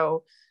choice.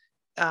 So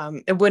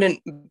it wouldn't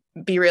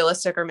be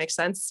realistic or make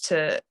sense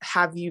to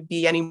have you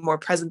be any more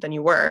present than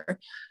you were.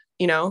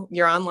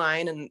 You're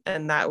online,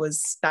 and that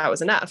was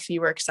enough.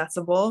 You were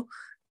accessible.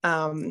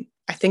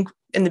 I think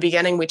in the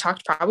beginning we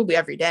talked probably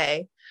every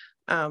day,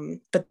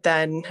 but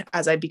then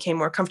as I became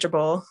more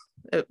comfortable,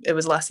 it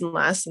was less and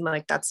less, and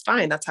like that's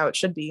fine, that's how it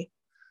should be.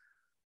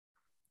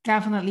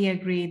 Definitely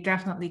agree.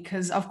 Definitely.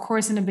 Because, of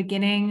course, in the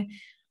beginning,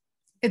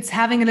 it's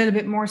having a little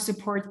bit more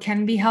support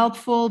can be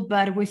helpful.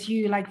 But with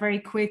you, like very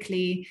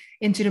quickly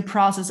into the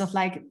process of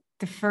like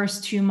the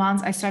first 2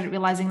 months, I started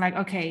realizing, like,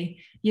 okay,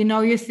 you know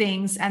your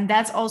things. And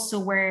that's also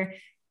where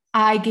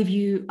I give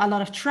you a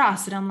lot of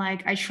trust. And I'm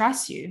like, I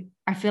trust you.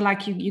 I feel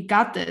like you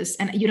got this.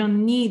 And you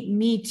don't need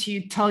me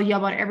to tell you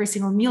about every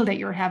single meal that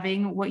you're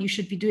having, what you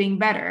should be doing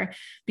better,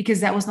 because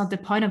that was not the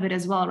point of it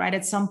as well, right?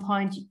 At some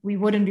point, we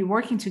wouldn't be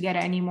working together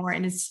anymore.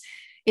 And it's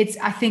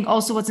I think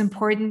also what's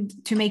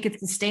important to make it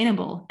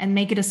sustainable and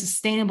make it a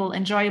sustainable,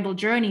 enjoyable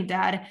journey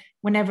that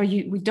whenever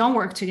we don't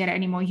work together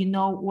anymore, you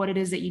know what it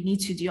is that you need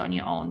to do on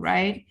your own,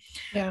 right?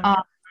 Yeah.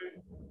 Um,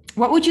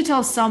 what would you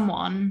tell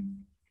someone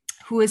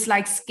who is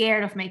like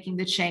scared of making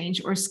the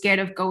change or scared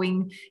of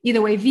going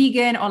either way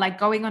vegan or like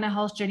going on a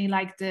health journey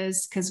like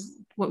this? Because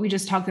what we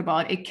just talked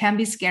about, it can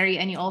be scary,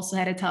 and you also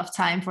had a tough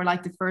time for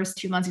like the first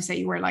 2 months. You say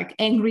you were like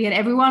angry at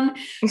everyone.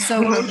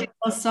 So what would you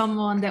tell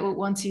someone that would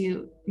want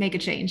to make a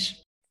change?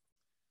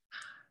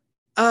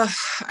 uh,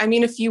 I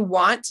mean, if you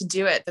want to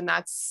do it, then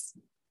that's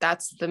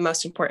the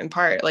most important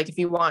part. Like if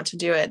you want to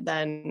do it,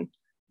 then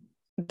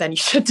you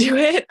should do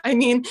it. I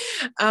mean,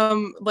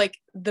 like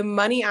the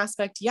money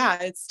aspect, yeah,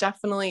 it's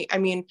definitely, I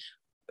mean,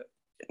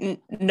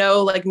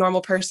 no like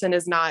normal person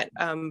is not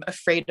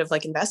afraid of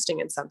like investing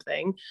in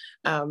something.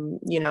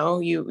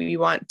 You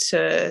want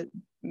to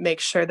make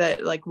sure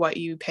that like what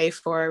you pay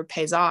for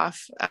pays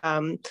off.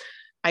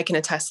 I can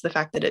attest to the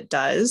fact that it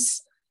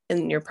does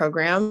in your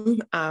program.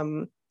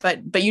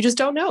 But you just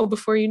don't know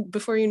before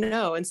you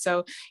know, and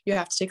so you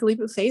have to take a leap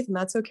of faith, and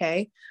that's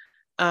okay.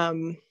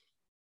 um,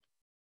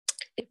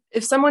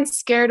 if someone's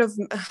scared of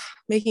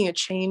making a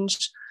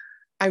change,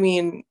 I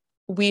mean,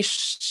 we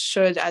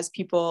should, as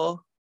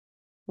people,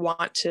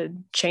 want to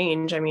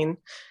change. I mean,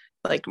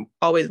 like,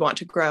 always want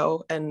to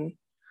grow. And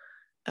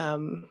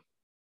um,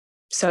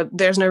 so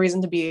there's no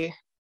reason to be,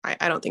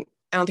 I don't think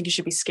you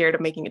should be scared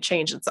of making a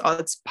change.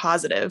 It's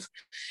positive.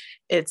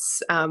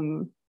 It's,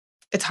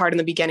 it's hard in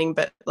the beginning,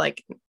 but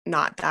like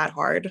not that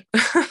hard.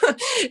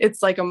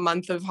 It's like a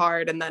month of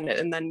hard, and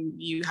then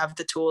you have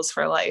the tools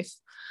for life.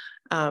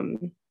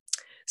 Um,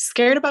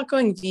 Scared about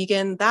going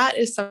vegan, that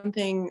is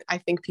something I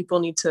think people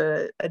need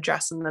to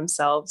address in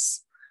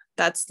themselves.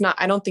 That's not,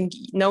 I don't think,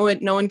 no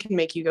one can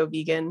make you go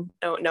vegan.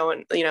 No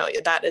one,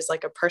 that is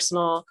like a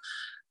personal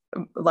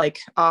like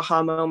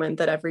aha moment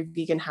that every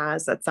vegan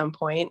has at some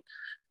point.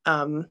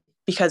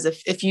 Because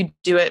if you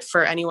do it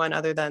for anyone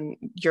other than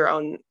your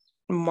own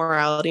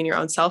morality and your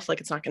own self, like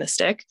it's not going to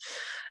stick.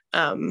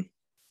 um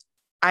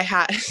I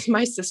had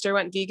my sister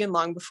went vegan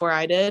long before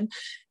I did,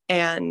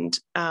 and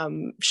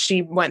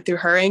she went through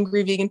her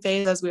angry vegan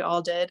phase, as we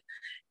all did.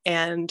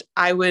 And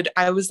I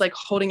was like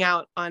holding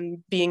out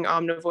on being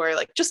omnivore,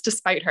 like just to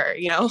spite her,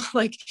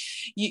 like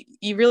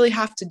you really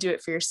have to do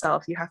it for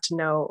yourself. You have to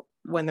know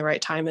when the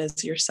right time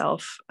is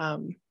yourself.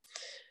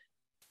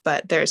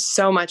 but there's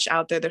so much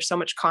out there. There's so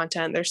much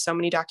content. There's so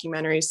many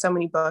documentaries, so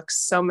many books,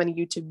 so many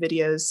YouTube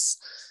videos,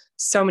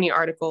 so many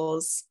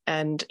articles.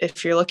 And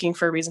if you're looking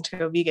for a reason to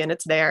go vegan,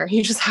 it's there.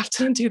 You just have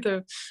to do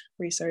the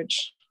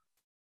research.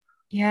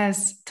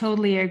 Yes,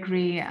 totally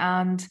agree.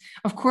 And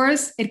of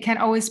course, it can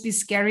always be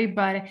scary,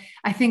 but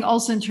I think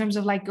also in terms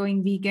of like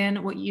going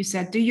vegan, what you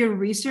said, do your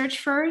research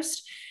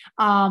first.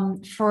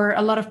 For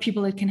a lot of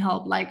people, it can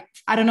help. Like,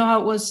 I don't know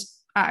how it was.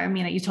 I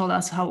mean, you told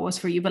us how it was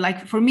for you, but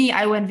like for me,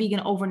 I went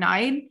vegan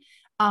overnight.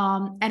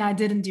 And I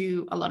didn't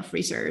do a lot of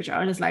research. I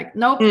was just like,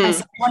 nope. I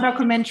saw one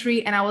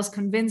documentary and I was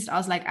convinced. I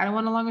was like, I don't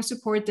want to longer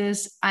support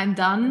this. I'm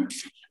done.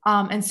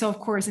 And so, of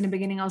course, in the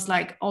beginning, I was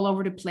like all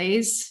over the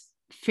place,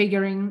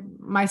 figuring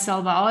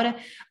myself out.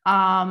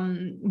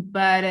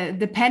 But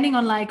depending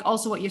on like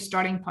also what your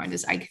starting point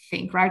is, I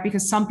think, right?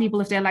 Because some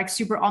people, if they're like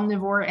super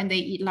omnivore and they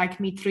eat like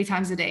meat 3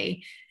 times a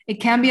day, it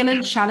can be a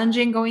little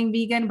challenging going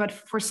vegan. But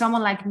for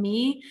someone like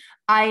me,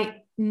 I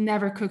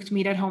never cooked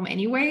meat at home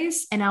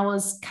anyways. And I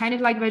was kind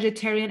of like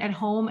vegetarian at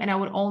home, and I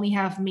would only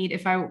have meat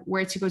if I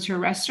were to go to a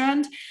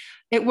restaurant.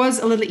 It was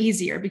a little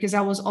easier because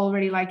I was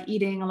already like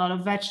eating a lot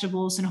of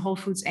vegetables and whole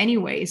foods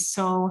anyways.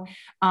 So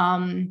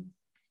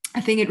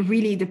I think it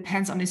really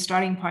depends on the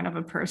starting point of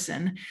a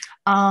person.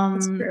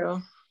 That's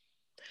true.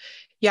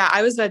 Yeah,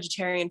 I was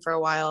vegetarian for a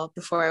while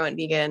before I went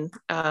vegan.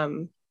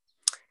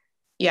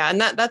 Yeah,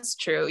 and that's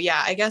true.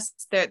 Yeah, I guess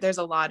there's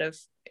a lot of,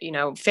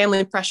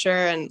 family pressure,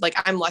 and like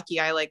I'm lucky.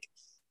 I like,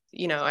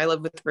 I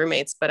live with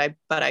roommates, but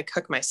I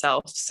cook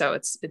myself, so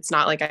it's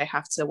not like I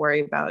have to worry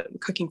about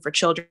cooking for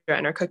children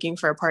or cooking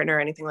for a partner or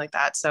anything like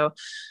that. So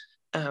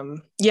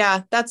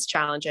yeah, that's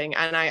challenging,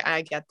 and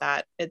I get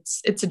that.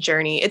 It's a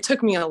journey. It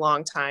took me a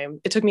long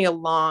time. It took me a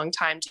long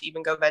time to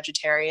even go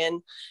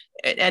vegetarian,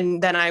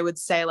 and then I would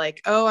say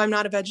like, oh, I'm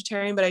not a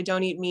vegetarian, but I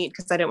don't eat meat,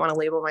 because I didn't want to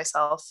label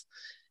myself.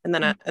 And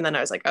then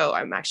I was like, oh,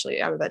 I'm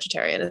a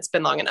vegetarian. It's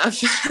been long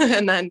enough.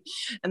 and then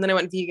I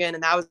went vegan,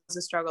 and that was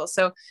a struggle.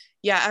 So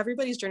yeah,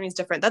 everybody's journey is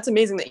different. That's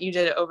amazing that you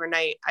did it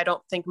overnight. I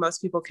don't think most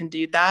people can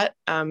do that.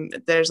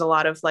 There's a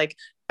lot of like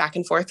back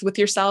and forth with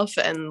yourself,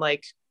 and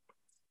like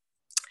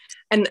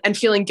and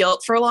feeling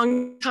guilt for a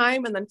long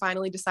time, and then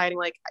finally deciding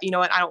like, you know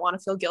what, I don't want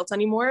to feel guilt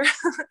anymore.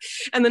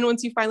 And then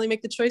once you finally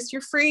make the choice,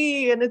 you're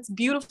free and it's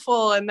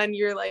beautiful. And then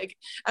you're like,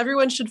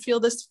 everyone should feel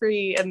this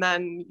free. And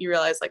then you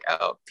realize like,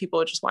 oh,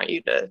 people just want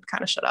you to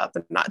kind of shut up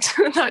and not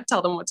not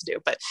tell them what to do.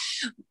 But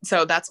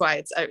so that's why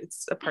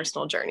it's a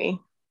personal journey.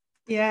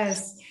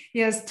 Yes,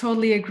 yes,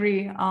 totally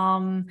agree.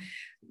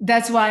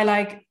 That's why,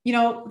 like,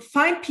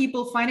 find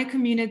people, find a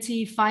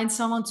community, find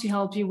someone to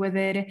help you with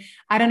it.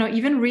 I don't know,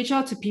 even reach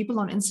out to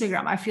people on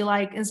Instagram. I feel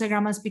like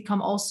Instagram has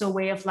become also a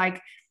way of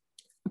like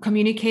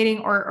communicating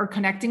or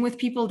connecting with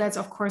people. That's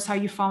of course how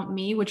you found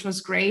me, which was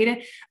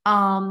great.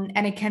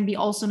 And it can be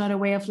also another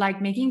way of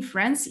like making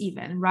friends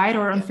even, right?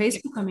 Or on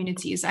Facebook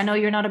communities. I know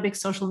you're not a big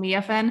social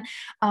media fan,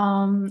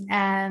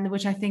 and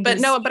which I think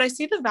but I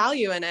see the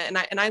value in it.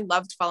 And I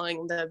loved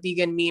following the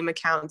vegan meme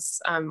accounts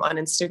on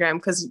Instagram,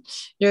 because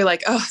you're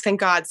like, oh, thank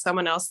God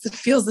someone else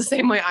feels the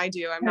same way I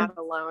do. I'm not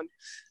alone.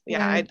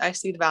 Yeah, I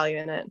see the value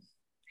in it.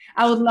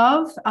 I would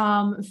love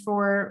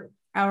for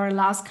our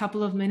last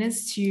couple of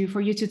minutes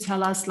for you to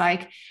tell us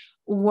like,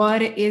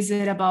 what is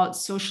it about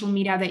social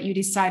media that you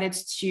decided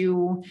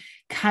to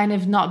kind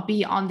of not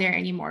be on there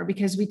anymore?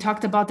 Because we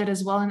talked about it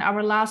as well in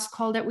our last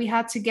call that we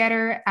had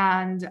together.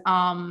 And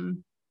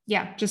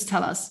yeah, just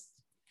tell us.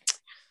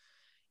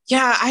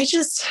 Yeah, I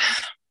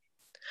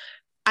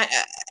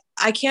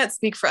can't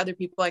speak for other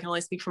people. I can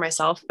only speak for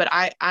myself, but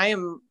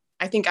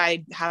I think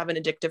I have an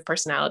addictive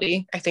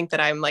personality. I think that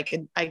I'm like,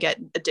 I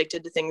get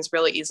addicted to things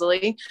really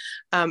easily.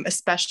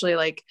 Especially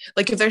like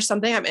if there's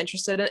something I'm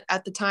interested in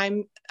at the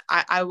time,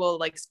 I will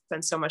like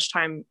spend so much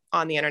time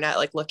on the internet,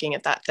 like looking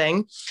at that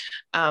thing.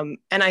 And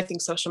I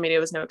think social media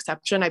was no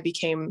exception.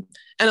 And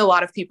a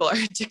lot of people are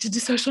addicted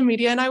to social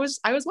media, and I was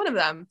one of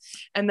them.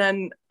 And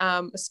then,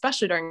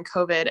 especially during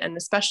COVID, and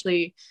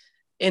especially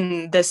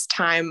in this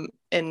time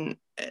in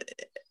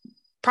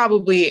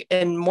probably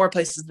in more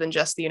places than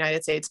just the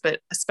United States, but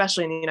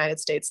especially in the United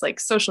States,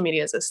 like social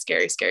media is a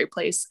scary, scary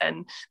place.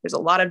 And there's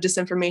a lot of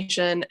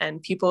disinformation,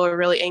 and people are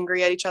really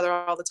angry at each other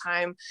all the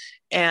time.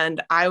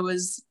 And I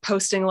was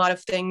posting a lot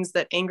of things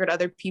that angered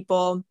other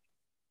people.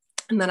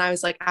 And then I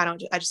was like,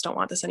 I just don't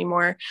want this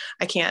anymore.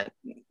 I can't,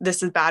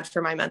 this is bad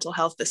for my mental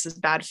health. This is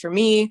bad for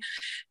me.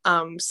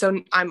 So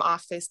I'm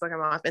off Facebook, I'm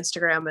off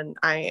Instagram, and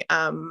I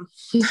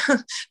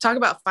talk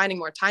about finding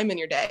more time in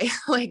your day.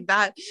 Like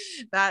that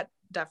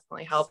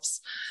definitely helps.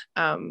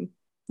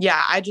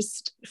 Yeah,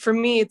 for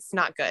me, it's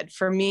not good.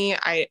 For me,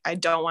 I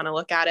don't want to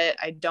look at it.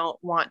 I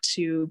don't want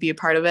to be a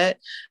part of it.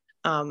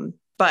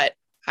 But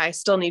I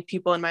still need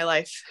people in my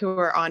life who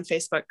are on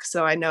Facebook,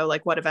 so I know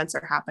like what events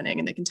are happening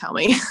and they can tell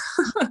me.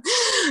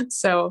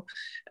 So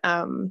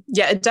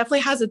yeah, it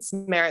definitely has its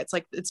merits.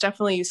 Like it's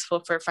definitely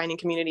useful for finding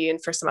community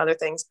and for some other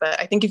things.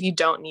 But I think if you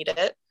don't need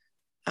it,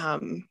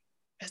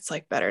 it's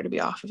like better to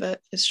be off of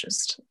it. It's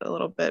just a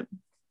little bit,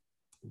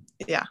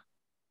 yeah.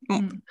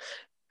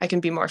 I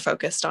can be more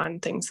focused on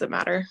things that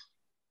matter.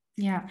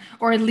 Yeah.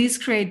 Or at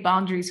least create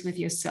boundaries with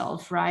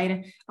yourself,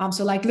 right?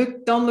 So like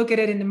don't look at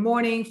it in the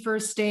morning,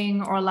 first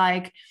thing, or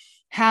like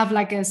have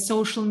like a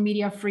social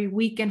media free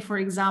weekend, for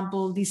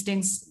example. These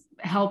things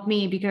help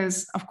me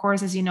because of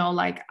course, as you know,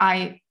 like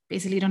I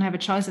basically don't have a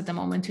choice at the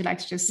moment to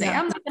like just say Yeah.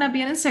 I'm not gonna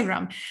be on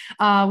Instagram.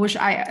 Which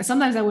I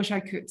sometimes I wish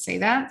I could say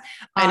that.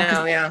 I Because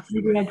know. Yeah. I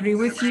really agree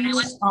with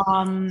you.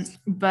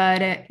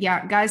 But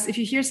yeah, guys, if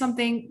you hear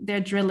something, they're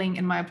drilling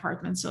in my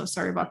apartment. So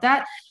sorry about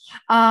that.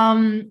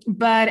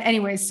 But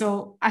anyway,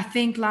 so I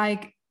think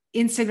like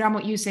Instagram,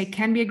 what you say,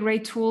 can be a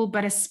great tool,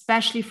 but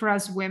especially for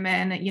us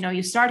women, you know,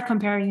 you start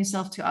comparing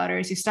yourself to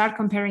others, you start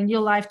comparing your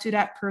life to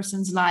that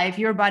person's life,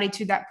 your body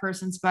to that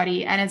person's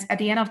body. And it's at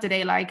the end of the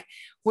day, like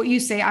what you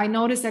say, I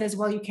noticed that as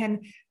well. You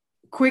can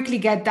quickly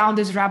get down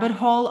this rabbit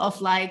hole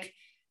of like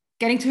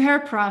getting to her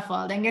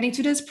profile, then getting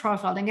to this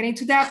profile, then getting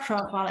to that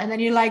profile. And then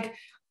you're like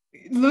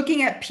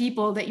looking at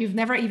people that you've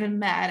never even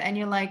met, and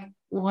you're like,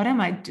 what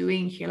am I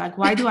doing here? Like,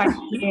 why do I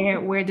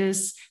care where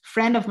this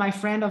friend of my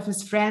friend of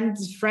his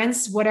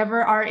friends,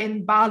 whatever, are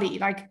in Bali?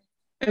 Like,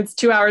 it's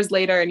 2 hours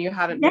later and you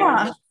haven't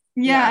yeah. moved.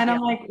 Yeah. And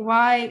I'm like,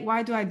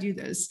 why do I do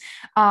this?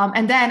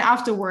 And then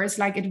afterwards,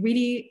 like it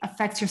really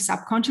affects your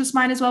subconscious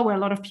mind as well, where a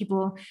lot of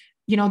people,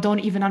 you know, don't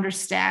even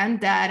understand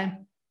that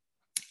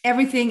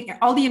everything,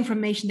 all the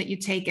information that you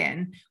take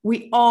in,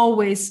 we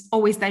always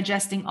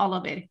digesting all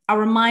of it.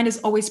 Our mind is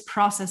always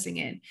processing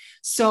it.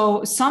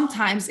 So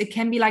sometimes it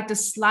can be like the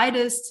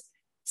slightest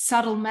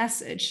subtle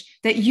message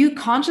that you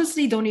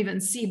consciously don't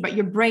even see, but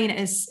your brain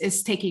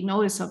is taking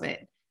notice of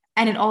it.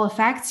 And it all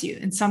affects you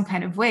in some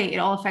kind of way. It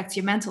all affects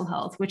your mental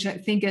health, which I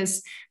think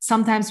is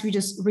sometimes we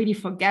just really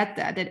forget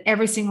that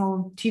every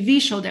single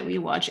TV show that we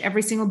watch,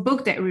 every single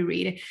book that we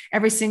read,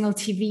 every single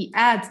TV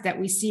ad that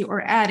we see,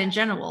 or ad in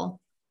general,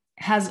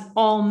 has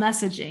all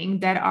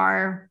messaging that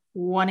are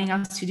wanting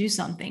us to do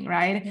something,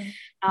 right?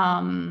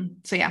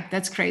 So yeah,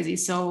 that's crazy.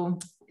 So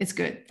it's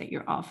good that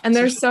you're off. And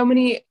there's so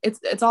many,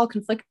 it's all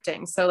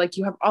conflicting. So like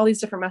you have all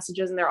these different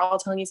messages and they're all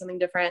telling you something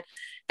different.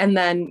 And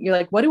then you're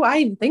like, what do I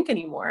even think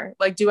anymore?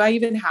 Like, do I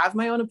even have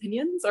my own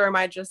opinions, or am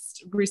I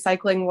just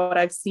recycling what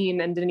I've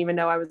seen and didn't even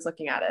know I was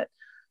looking at it?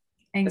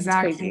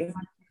 Exactly.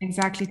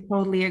 Exactly.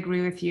 Totally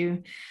agree with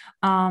you.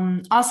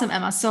 Awesome,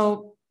 Emma.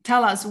 So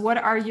tell us, what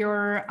are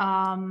your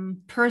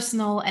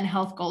personal and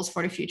health goals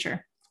for the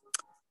future?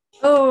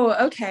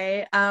 Oh,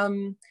 okay.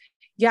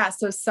 Yeah,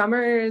 so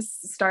summer's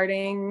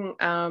starting.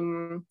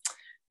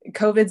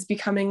 COVID's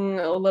becoming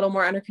a little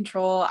more under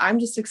control. I'm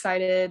just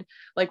excited.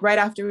 Like right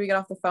after we get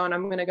off the phone,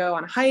 I'm gonna go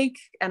on a hike,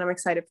 and I'm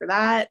excited for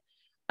that.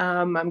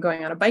 I'm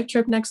going on a bike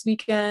trip next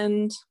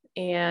weekend,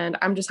 and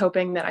I'm just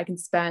hoping that I can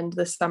spend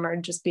this summer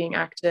just being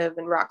active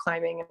and rock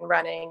climbing and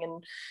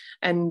running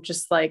and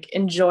just like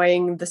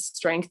enjoying the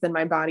strength in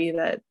my body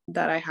that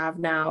I have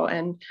now.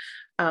 And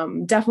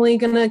definitely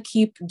gonna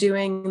keep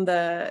doing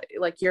the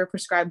like your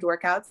prescribed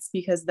workouts,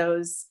 because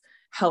those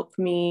help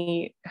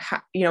me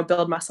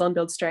build muscle and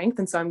build strength.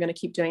 And so I'm going to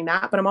keep doing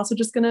that, but I'm also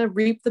just going to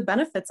reap the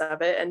benefits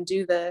of it and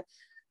do the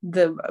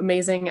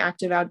amazing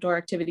active outdoor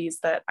activities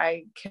that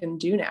I can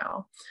do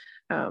now.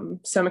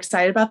 So I'm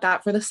excited about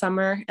that for the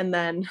summer, and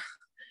then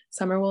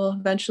summer will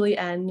eventually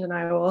end and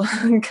I will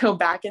go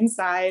back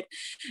inside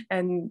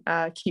and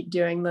keep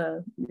doing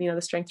the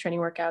strength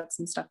training workouts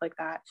and stuff like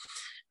that.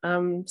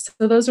 So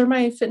those are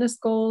my fitness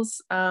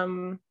goals.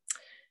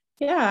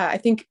 Yeah, I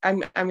think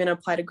I'm gonna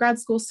apply to grad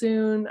school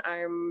soon.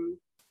 I'm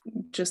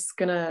just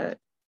gonna,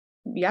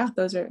 yeah,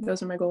 those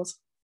are my goals.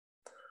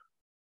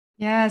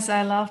 Yes,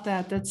 I love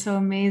that. That's so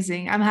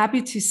amazing. I'm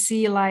happy to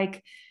see,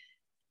 like,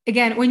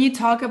 again, when you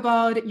talk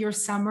about your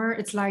summer,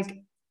 it's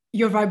like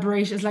your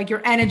vibrations, like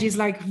your energy is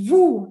like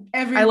woo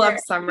everywhere. I love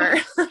summer.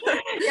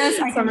 Yes,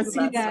 I can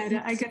see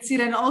that. I can see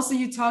that. And also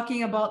you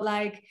talking about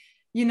like,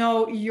 you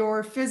know,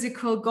 your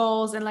physical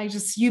goals and like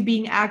just you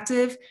being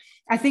active.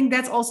 I think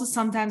that's also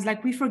sometimes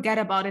like we forget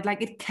about it.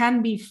 Like it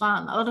can be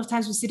fun. A lot of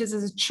times we see this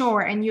as a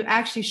chore, and you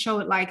actually show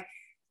it like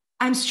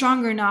I'm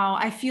stronger now.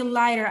 I feel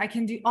lighter. I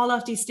can do all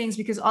of these things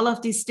because all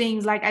of these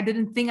things, like I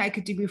didn't think I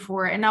could do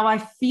before. And now I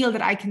feel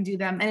that I can do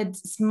them. And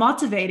it's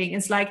motivating.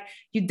 It's like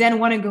you then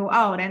want to go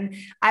out. And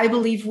I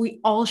believe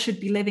we all should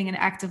be living an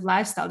active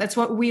lifestyle. That's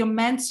what we are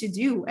meant to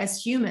do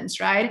as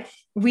humans, right?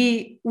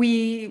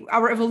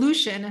 Our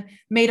evolution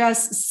made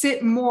us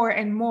sit more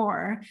and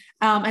more.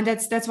 And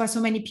that's why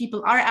so many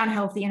people are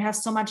unhealthy and have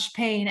so much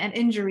pain and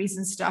injuries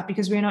and stuff,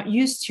 because we're not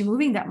used to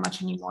moving that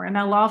much anymore. And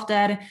I love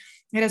that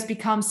it has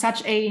become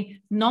such a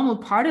normal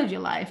part of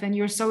your life, and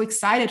you're so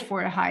excited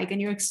for a hike,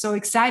 and you're so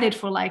excited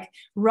for like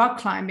rock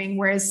climbing,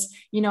 whereas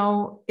you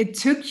know it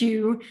took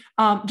you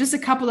just a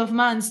couple of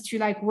months to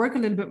like work a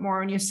little bit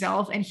more on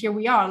yourself, and here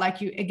we are,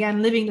 like you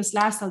again living this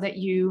lifestyle that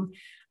you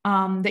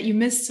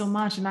missed so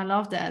much. And I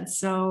love that.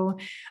 So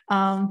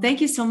thank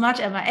you so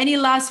much, Emma. Any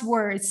last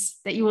words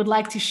that you would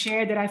like to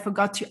share that I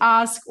forgot to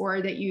ask,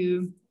 or that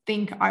you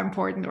think are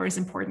important or is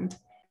important?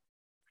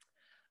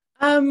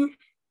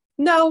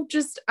 No,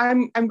 just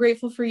I'm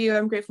grateful for you.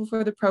 I'm grateful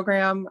for the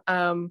program.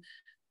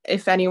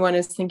 If anyone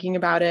is thinking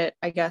about it,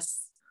 I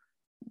guess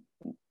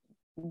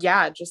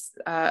yeah, just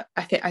I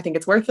think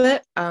it's worth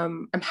it.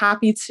 I'm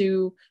happy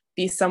to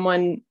be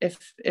someone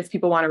if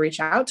people want to reach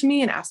out to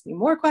me and ask me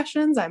more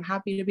questions. I'm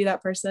happy to be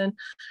that person.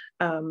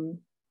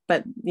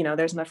 But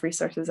there's enough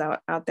resources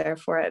out there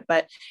for it.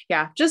 But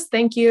yeah, just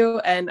thank you,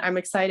 and I'm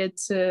excited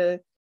to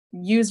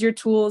use your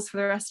tools for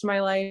the rest of my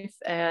life.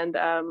 And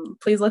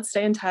please, let's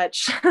stay in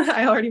touch.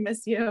 I already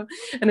miss you,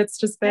 and it's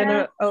just been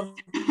a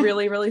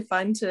really, really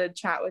fun to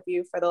chat with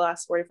you for the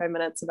last 45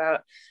 minutes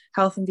about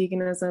health and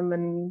veganism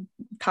and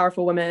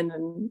powerful women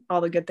and all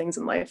the good things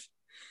in life.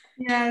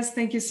 Yes,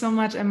 thank you so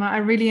much, Emma. I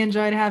really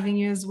enjoyed having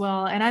you as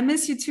well. And I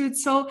miss you too.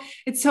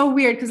 It's so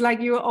weird because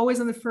like you're always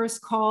on the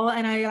first call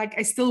and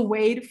I still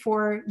wait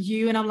for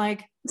you and I'm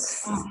like,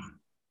 oh,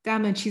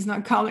 damn it, she's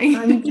not coming.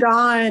 I'm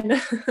gone.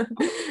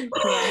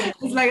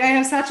 It's like I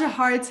have such a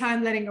hard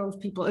time letting go of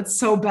people. It's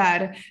so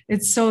bad.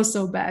 It's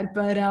so bad.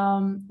 But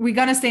we're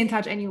gonna stay in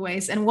touch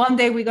anyways. And one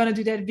day we're gonna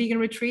do that vegan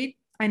retreat.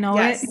 I know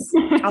yes.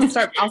 it. I'll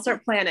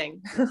start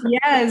planning.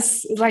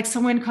 Yes, like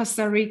somewhere in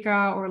Costa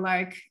Rica or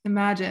like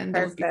imagine.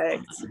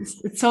 Perfect.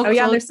 It's so close.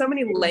 Yeah, there's so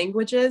many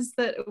languages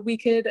that we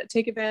could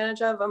take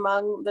advantage of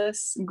among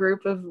this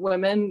group of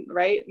women,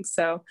 right? And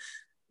so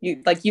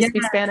you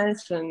speak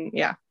Spanish and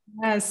yeah.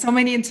 Yeah, so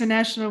many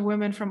international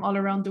women from all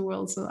around the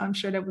world. So I'm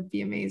sure that would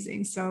be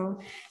amazing. So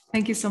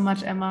thank you so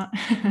much, Emma.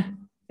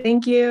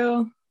 Thank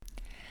you.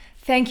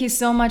 Thank you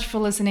so much for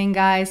listening,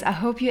 guys. I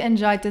hope you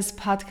enjoyed this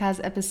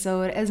podcast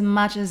episode as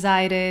much as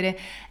I did.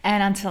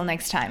 And until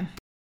next time.